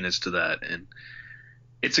Martinez to that, and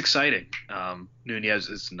it's exciting. Nunez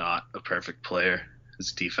is not a perfect player.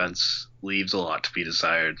 His defense leaves a lot to be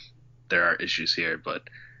desired. There are issues here, but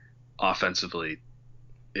offensively,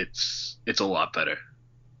 it's a lot better.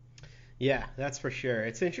 Yeah, that's for sure.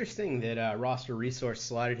 It's interesting that Roster Resource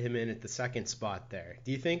slotted him in at the second spot there.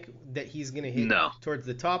 Do you think that he's going to hit towards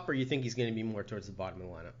the top, or you think he's going to be more towards the bottom of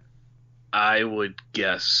the lineup? I would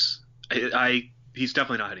guess he's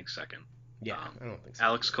definitely not hitting second. Yeah, I don't think so.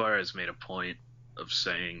 Alex Cora has made a point of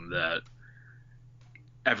saying that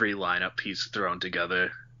every lineup he's thrown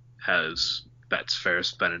together has Betts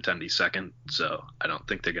first, Benintendi second, so I don't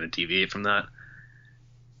think they're going to deviate from that.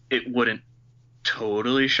 It wouldn't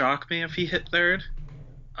totally shock me if he hit third,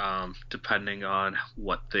 depending on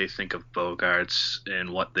what they think of Bogarts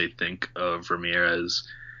and what they think of Ramirez,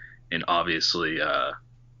 and obviously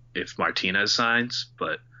if Martinez signs.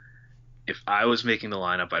 But if I was making the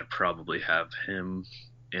lineup, I'd probably have him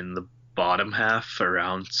in the bottom half,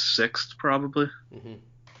 around sixth probably. Mm-hmm.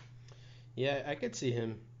 Yeah, I could see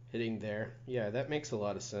him hitting there. Yeah, that makes a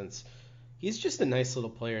lot of sense. He's just a nice little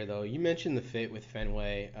player, though. You mentioned the fit with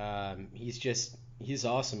Fenway. He's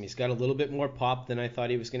awesome. He's got a little bit more pop than I thought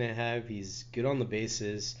he was going to have. He's good on the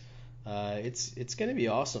bases. It's going to be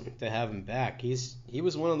awesome to have him back. He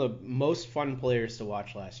was one of the most fun players to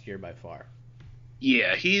watch last year by far.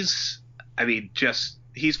 Yeah, he's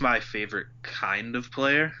my favorite kind of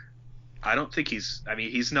player. I don't think he's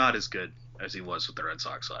not as good as he was with the Red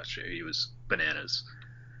Sox last year. He was bananas.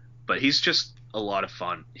 But he's just a lot of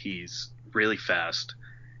fun. He's really fast.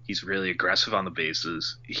 He's really aggressive on the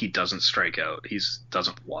bases. He doesn't strike out. He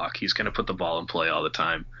doesn't walk. He's going to put the ball in play all the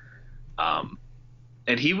time.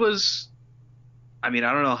 And he was, I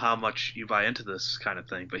don't know how much you buy into this kind of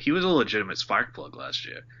thing, but he was a legitimate spark plug last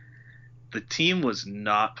year. The team was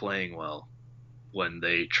not playing well when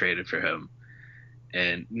they traded for him.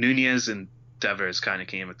 And Nunez and Devers kind of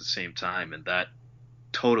came at the same time, and that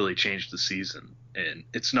totally changed the season. And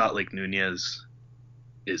it's not like Nunez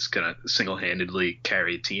is going to single-handedly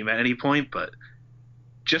carry a team at any point, but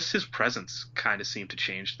just his presence kind of seemed to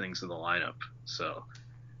change things in the lineup. So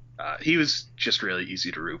he was just really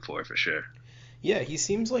easy to root for sure. Yeah, he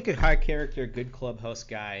seems like a high-character, good clubhouse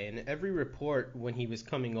guy, and every report when he was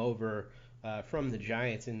coming over from the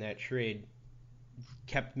Giants in that trade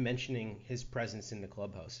kept mentioning his presence in the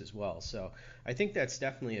clubhouse as well. So I think that's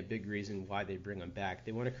definitely a big reason why they bring him back.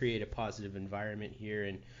 They want to create a positive environment here,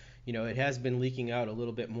 and it has been leaking out a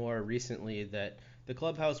little bit more recently that the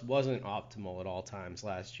clubhouse wasn't optimal at all times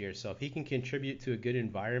last year. So if he can contribute to a good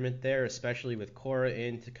environment there, especially with Cora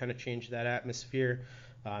in to kind of change that atmosphere,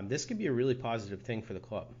 this could be a really positive thing for the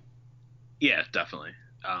club. Yeah, definitely.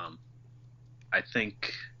 I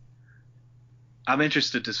think I'm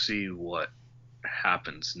interested to see what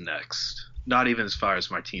happens next. Not even as far as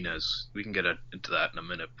Martinez. We can get into that in a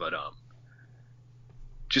minute, but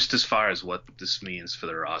just as far as what this means for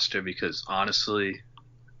the roster, because honestly,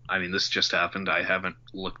 this just happened. I haven't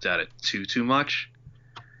looked at it too much,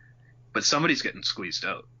 but somebody's getting squeezed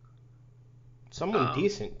out. Someone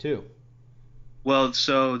decent too. Well,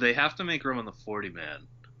 so they have to make room on the 40-man.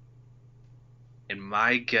 And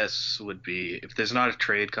my guess would be, if there's not a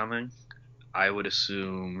trade coming, I would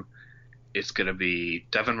assume it's going to be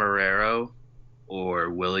Devin Marrero or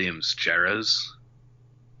Williams Jerez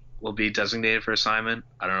will be designated for assignment.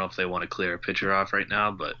 I don't know if they want to clear a pitcher off right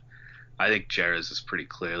now, but I think Jerez is pretty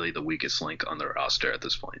clearly the weakest link on the roster at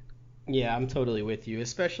this point. Yeah, I'm totally with you,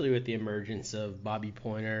 especially with the emergence of Bobby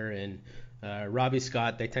Pointer and Robbie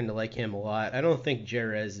Scott. They tend to like him a lot. I don't think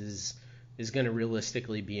Jerez is going to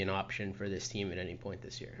realistically be an option for this team at any point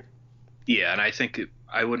this year. Yeah, and I think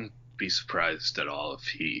I wouldn't be surprised at all if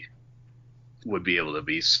he would be able to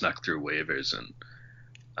be snuck through waivers, and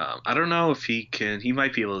I don't know if he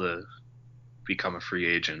might be able to become a free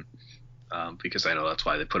agent, because I know that's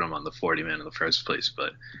why they put him on the 40-man in the first place,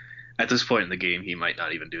 but at this point in the game he might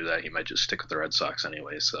not even do that. He might just stick with the Red Sox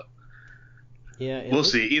anyway, so yeah, we'll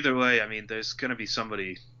see. Either way, there's going to be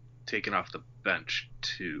somebody taken off the bench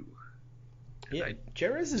too. Yeah,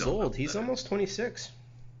 Jerez is old. He's almost 26.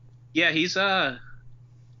 Yeah,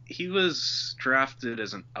 he was drafted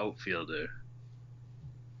as an outfielder,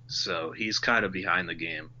 so he's kind of behind the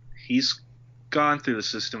game. He's gone through the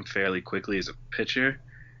system fairly quickly as a pitcher,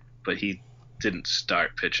 but he didn't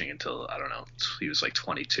start pitching until, I don't know, he was like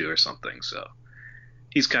 22 or something, so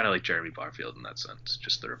he's kind of like Jeremy Barfield in that sense,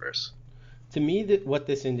 just the reverse. To me, what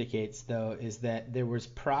this indicates, though, is that there was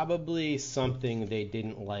probably something they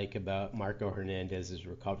didn't like about Marco Hernandez's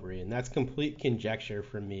recovery, and that's complete conjecture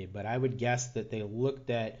from me, but I would guess that they looked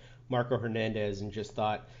at Marco Hernandez and just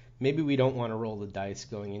thought, maybe we don't want to roll the dice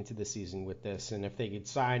going into the season with this, and if they could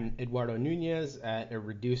sign Eduardo Nunez at a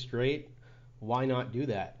reduced rate, why not do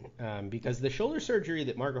that? Because the shoulder surgery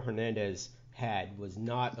that Marco Hernandez had was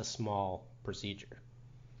not a small procedure.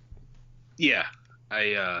 Yeah,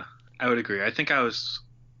 I would agree. I think I was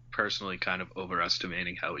personally kind of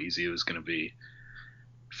overestimating how easy it was going to be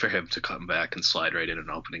for him to come back and slide right in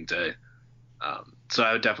on opening day. So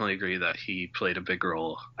I would definitely agree that he played a big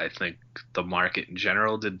role. I think the market in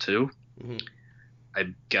general did too. Mm-hmm.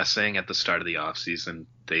 I'm guessing at the start of the offseason,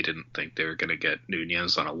 they didn't think they were going to get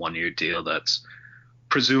Nunez on a 1-year deal that's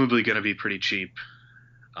presumably going to be pretty cheap.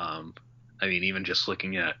 I mean, even just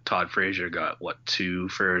looking at Todd Frazier got, 2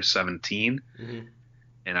 for 17? Mm-hmm.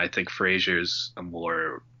 And I think Frazier's a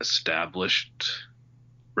more established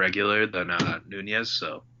regular than Nunez.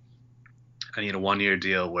 So, I mean, a 1-year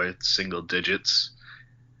deal worth single digits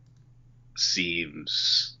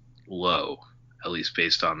seems low, at least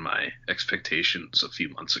based on my expectations a few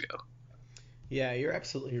months ago. Yeah, you're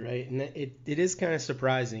absolutely right. And it is kind of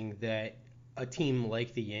surprising that a team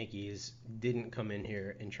like the Yankees didn't come in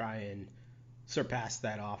here and try and surpass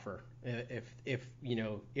that offer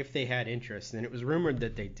if they had interest. And it was rumored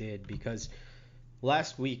that they did, because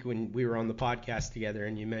last week when we were on the podcast together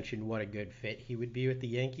and you mentioned what a good fit he would be with the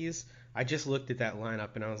Yankees, I just looked at that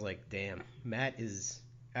lineup and I was like, damn, Matt is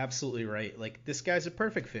absolutely right. Like, this guy's a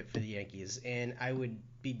perfect fit for the Yankees, and I would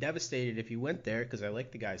be devastated if he went there because I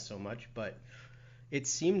like the guy so much. But it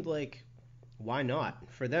seemed like, why not?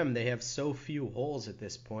 For them, they have so few holes at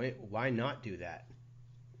this point. Why not do that?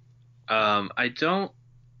 I don't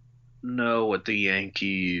know what the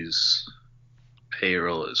Yankees'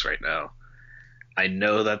 payroll is right now. I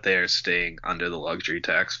know that they're staying under the luxury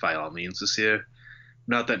tax by all means this year.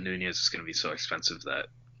 Not that Nunez is going to be so expensive that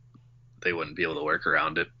they wouldn't be able to work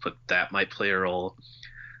around it, but that might play a role.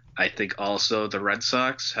 I think also the Red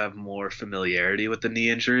Sox have more familiarity with the knee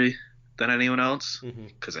injury than anyone else,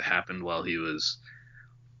 because it happened while he was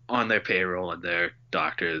on their payroll and their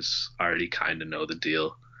doctors already kind of know the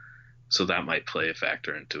deal. So that might play a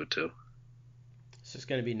factor into it too. It's just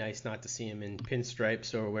going to be nice not to see him in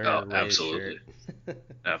pinstripes or wearing a Rays shirt.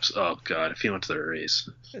 Oh, God, if he went to the Rays.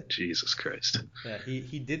 Jesus Christ. Yeah,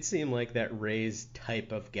 he did seem like that Rays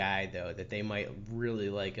type of guy, though, that they might really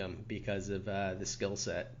like him because of the skill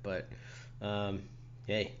set. But,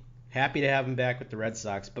 hey, happy to have him back with the Red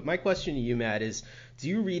Sox. But my question to you, Matt, is do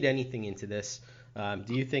you read anything into this?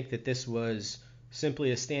 Do you think that this was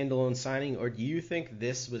simply a standalone signing, or do you think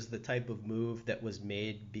this was the type of move that was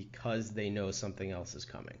made because they know something else is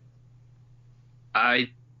coming?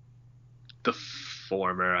 The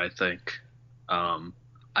former, I think.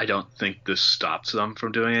 I don't think this stops them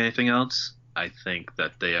from doing anything else. I think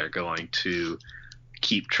that they are going to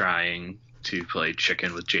keep trying to play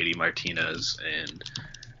chicken with JD Martinez and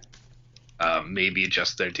maybe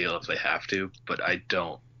adjust their deal if they have to, but I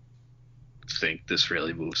don't think this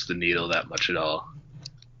really moves the needle that much at all.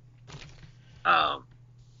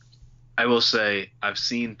 I will say I've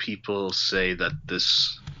seen people say that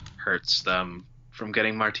this hurts them from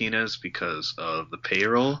getting Martinez because of the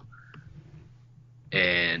payroll.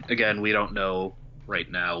 And again, we don't know right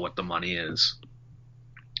now what the money is.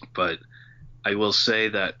 But I will say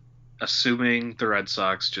that assuming the Red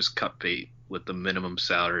Sox just cut bait with the minimum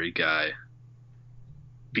salary guy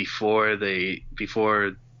before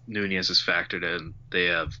Nunez is factored in, they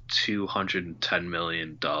have $210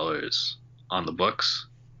 million on the books,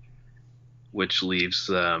 which leaves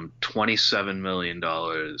them $27 million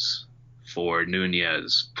for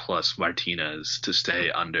Nunez plus Martinez to stay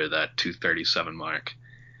under that 237 mark.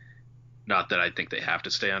 Not that I think they have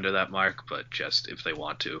to stay under that mark, but just if they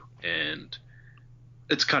want to. And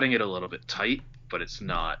it's cutting it a little bit tight, but it's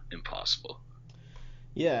not impossible.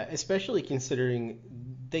 Yeah, especially considering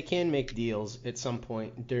they can make deals at some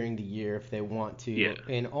point during the year if they want to. Yeah.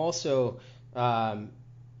 And also,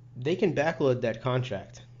 they can backload that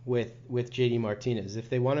contract with JD Martinez. If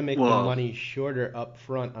they want to make the money shorter up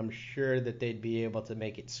front, I'm sure that they'd be able to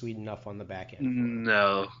make it sweet enough on the back end.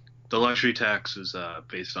 No. The luxury tax is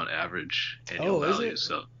based on average annual value. Is it?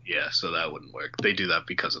 So, yeah, so that wouldn't work. They do that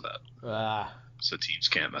because of that. So teams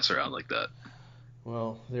can't mess around like that.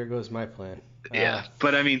 Well, there goes my plan. Yeah,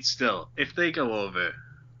 but I mean, still, if they go over,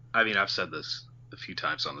 I mean, I've said this a few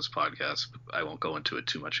times on this podcast, I won't go into it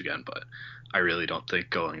too much again, but I really don't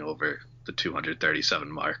think going over the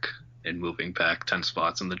 237 mark and moving back 10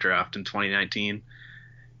 spots in the draft in 2019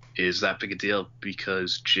 is that big a deal,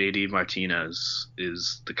 because JD Martinez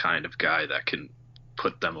is the kind of guy that can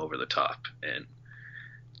put them over the top. And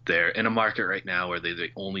they're in a market right now where they're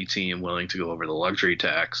the only team willing to go over the luxury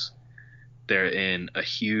tax. They're in a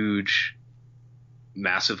huge,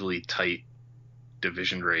 massively tight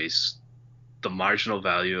division race. The marginal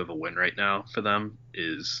value of a win right now for them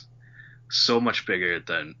is so much bigger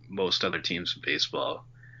than most other teams in baseball.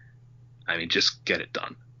 I mean, just get it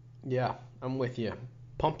done. Yeah, I'm with you.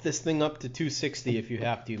 Pump this thing up to 260 if you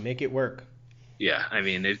have to. Make it work. Yeah, I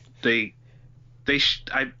mean,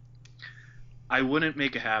 I wouldn't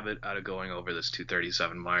make a habit out of going over this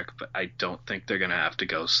 237 mark, but I don't think they're going to have to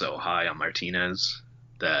go so high on Martinez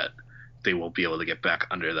that they won't be able to get back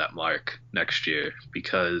under that mark next year,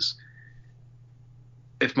 because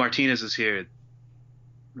if Martinez is here,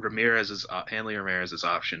 Hanley Ramirez's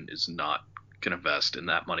option is not going to vest, and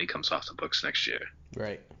that money comes off the books next year.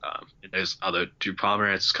 Right. And there's other Drew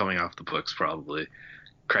Pomeranz coming off the books probably.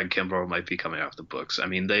 Craig Kimbrell might be coming off the books. I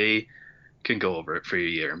mean, they can go over it for a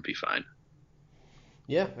year and be fine.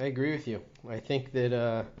 Yeah, I agree with you. I think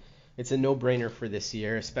that it's a no-brainer for this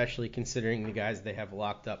year, especially considering the guys they have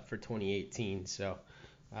locked up for 2018. So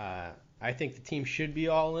I think the team should be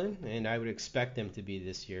all in, and I would expect them to be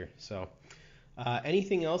this year. So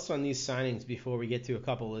anything else on these signings before we get to a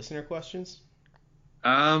couple listener questions?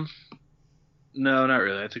 No, not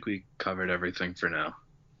really. I think we covered everything for now.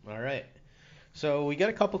 All right. So we got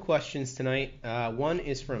a couple questions tonight. One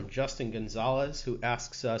is from Justin Gonzalez, who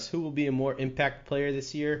asks us, who will be a more impact player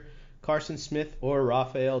this year, Carson Smith or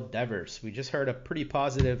Rafael Devers? We just heard a pretty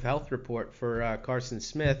positive health report for Carson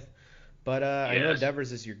Smith, but I know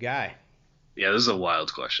Devers is your guy. Yeah, this is a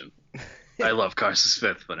wild question. I love Carson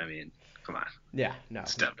Smith, but I mean, come on. Yeah, no.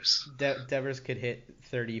 It's Devers. Devers could hit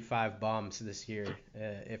 35 bombs this year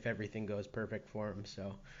if everything goes perfect for him.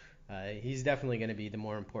 So he's definitely going to be the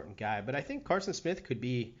more important guy. But I think Carson Smith could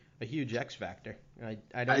be a huge X factor.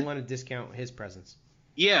 I don't want to discount his presence.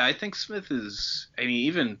 Yeah, I think Smith is, I mean,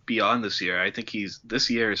 even beyond this year, I think this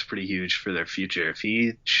year is pretty huge for their future. If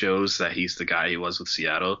he shows that he's the guy he was with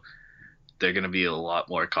Seattle, they're going to be a lot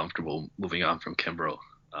more comfortable moving on from Kimbrel.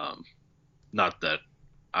 Not that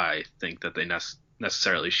I think that they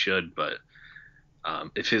necessarily should, but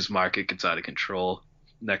if his market gets out of control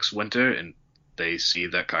next winter and they see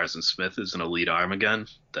that Carson Smith is an elite arm again,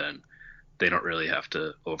 then they don't really have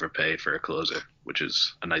to overpay for a closer, which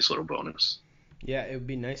is a nice little bonus. Yeah, it would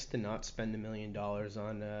be nice to not spend $1 million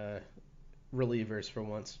on relievers for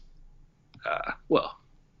once. Well,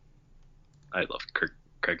 I love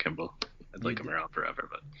Craig Kimbrell. I'd like him around forever,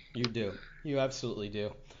 but you do. You absolutely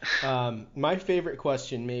do. My favorite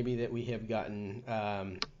question maybe that we have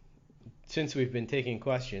gotten since we've been taking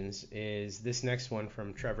questions is this next one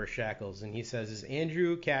from Trevor Shackles, and he says, is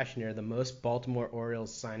Andrew Cashner the most Baltimore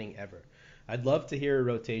Orioles signing ever? I'd love to hear a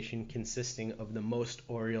rotation consisting of the most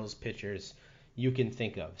Orioles pitchers you can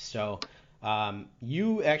think of. So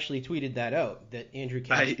you actually tweeted that out, that Andrew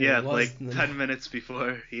Cashner was... like 10 minutes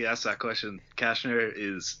before he asked that question. Cashner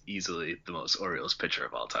is easily the most Orioles pitcher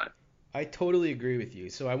of all time. I totally agree with you.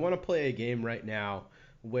 So I want to play a game right now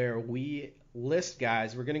where we list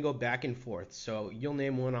guys. We're going to go back and forth. So you'll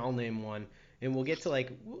name one, I'll name one, and we'll get to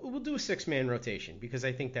we'll do a 6-man rotation because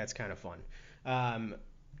I think that's kind of fun.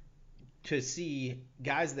 To see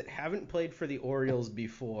guys that haven't played for the Orioles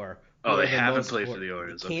before. Oh, they haven't played for the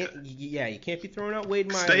Orioles. Yeah, you can't be throwing out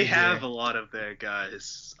Wade Miley. They have a lot of their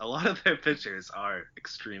guys. A lot of their pitchers are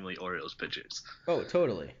extremely Orioles pitchers. Oh,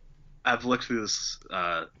 totally. I've looked through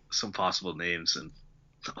some possible names, and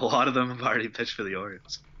a lot of them have already pitched for the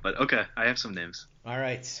Orioles. But okay, I have some names. All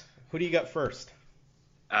right. Who do you got first?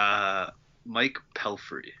 Mike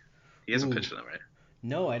Pelfrey. He hasn't pitched for them, right?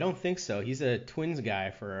 No, I don't think so. He's a Twins guy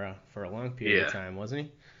for a long period of time, wasn't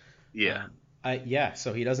he? Yeah.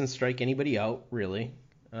 So he doesn't strike anybody out, really.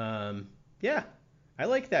 Yeah, I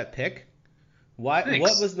like that pick. What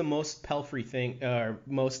was the most Pelfrey thing, or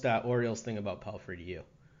most Orioles thing about Pelfrey to you?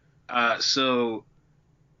 So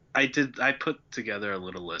I put together a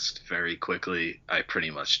little list very quickly. I pretty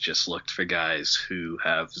much just looked for guys who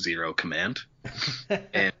have zero command.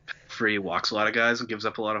 And Pelfrey walks a lot of guys and gives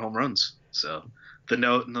up a lot of home runs. So the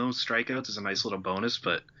no strikeouts is a nice little bonus,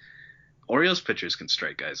 but Orioles pitchers can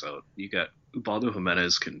strike guys out. You got Ubaldo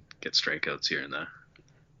Jimenez can get strikeouts here and there.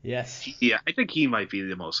 Yes. Yeah, I think he might be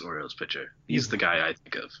the most Orioles pitcher. He's the guy I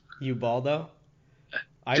think of. Ubaldo?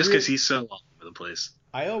 Just because he's so all over the place.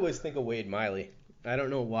 I always think of Wade Miley. I don't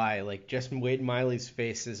know why. Just Wade Miley's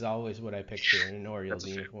face is always what I picture in an Orioles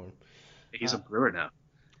uniform. He's a Brewer now.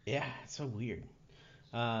 Yeah, it's so weird.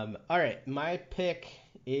 All right, my pick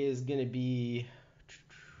is going to be...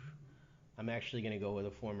 I'm actually going to go with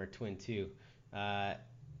a former Twin, too.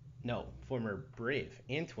 No, former Brave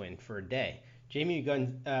and Twin for a day. Jamie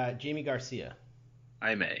Garcia.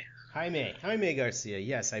 Jaime Garcia.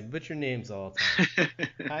 Yes, I butcher names all the time.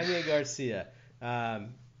 Jaime Garcia.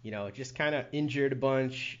 Just kind of injured a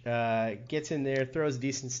bunch. Gets in there, throws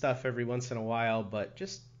decent stuff every once in a while, but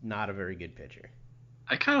just not a very good pitcher.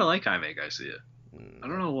 I kind of like Jaime Garcia. I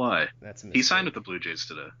don't know why. That's a mistake. He signed with the Blue Jays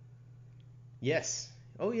today. Yes.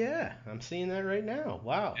 Oh, yeah. I'm seeing that right now.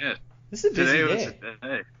 Wow. Yeah. This is a busy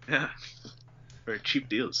day. Yeah. For cheap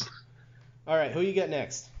deals. All right. Who you got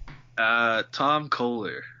next? Tom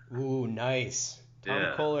Kohler. Ooh, nice.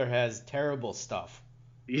 Tom Kohler has terrible stuff.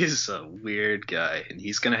 He's a weird guy, and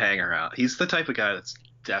he's gonna hang around. He's the type of guy that's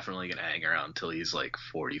definitely gonna hang around until he's like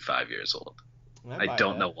 45 years old. I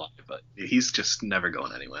don't know why, but he's just never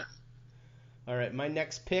going anywhere. All right, my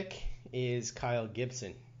next pick is Kyle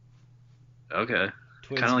Gibson. Okay,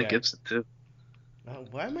 kind of like Gibson too.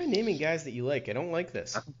 Why am I naming guys that you like? I don't like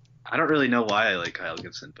this. I don't really know why I like Kyle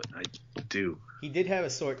Gibson, but I do. He did have a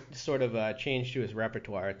sort of change to his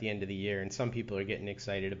repertoire at the end of the year, and some people are getting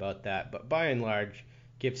excited about that. But by and large,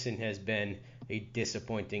 Gibson has been a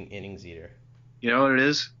disappointing innings eater. You know what it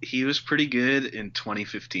is? He was pretty good in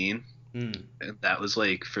 2015. Mm. And that was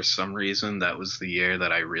like, for some reason, that was the year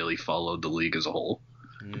that I really followed the league as a whole.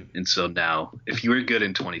 Mm. And so now, if you were good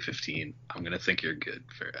in 2015, I'm going to think you're good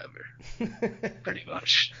forever. Pretty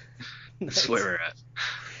much. That's where we're at.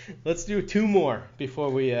 Let's do two more before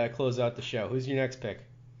we close out the show. Who's your next pick?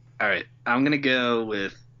 All right. I'm going to go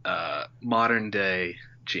with modern day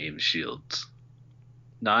James Shields.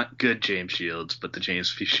 Not good James Shields, but the James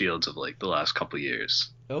Shields of like the last couple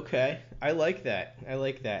years. Okay. I like that.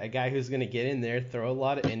 A guy who's going to get in there, throw a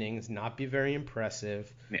lot of innings, not be very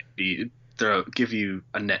impressive. Give you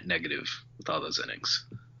a net negative with all those innings.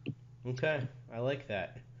 Okay. I like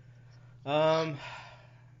that.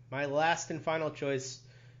 My last and final choice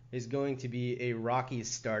is going to be a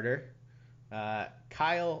Rockies starter,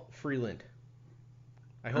 Kyle Freeland.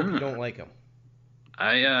 I hope you don't like him.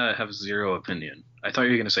 I have zero opinion. I thought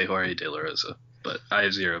you were going to say Jorge De La Rosa, but I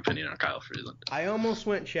have zero opinion on Kyle Freeland. I almost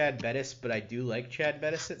went Chad Bettis, but I do like Chad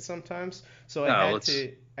Bettis at sometimes, so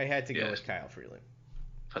I had to go with Kyle Freeland.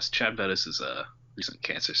 Plus, Chad Bettis is a recent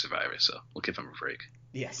cancer survivor, so we'll give him a break.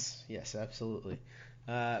 Yes, absolutely.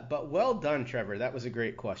 But well done, Trevor. That was a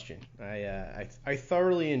great question. I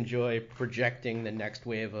thoroughly enjoy projecting the next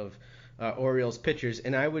wave of Orioles pitchers,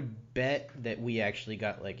 and I would bet that we actually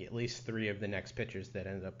got like at least 3 of the next pitchers that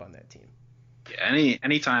ended up on that team. Yeah,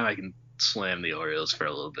 anytime I can slam the Orioles for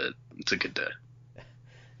a little bit, it's a good day.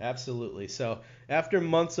 Absolutely. So after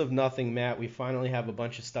months of nothing, Matt, we finally have a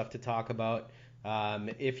bunch of stuff to talk about.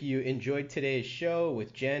 If you enjoyed today's show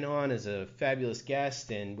with Jen on as a fabulous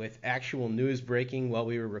guest and with actual news breaking while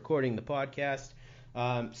we were recording the podcast,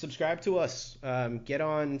 subscribe to us. Get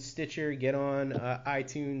on Stitcher, get on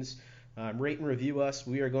iTunes, rate and review us.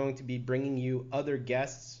 We are going to be bringing you other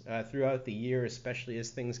guests throughout the year, especially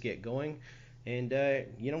as things get going. And,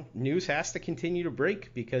 news has to continue to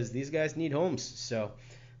break because these guys need homes. So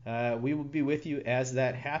we will be with you as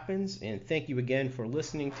that happens. And thank you again for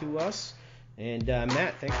listening to us. And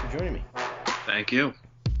Matt, thanks for joining me. Thank you.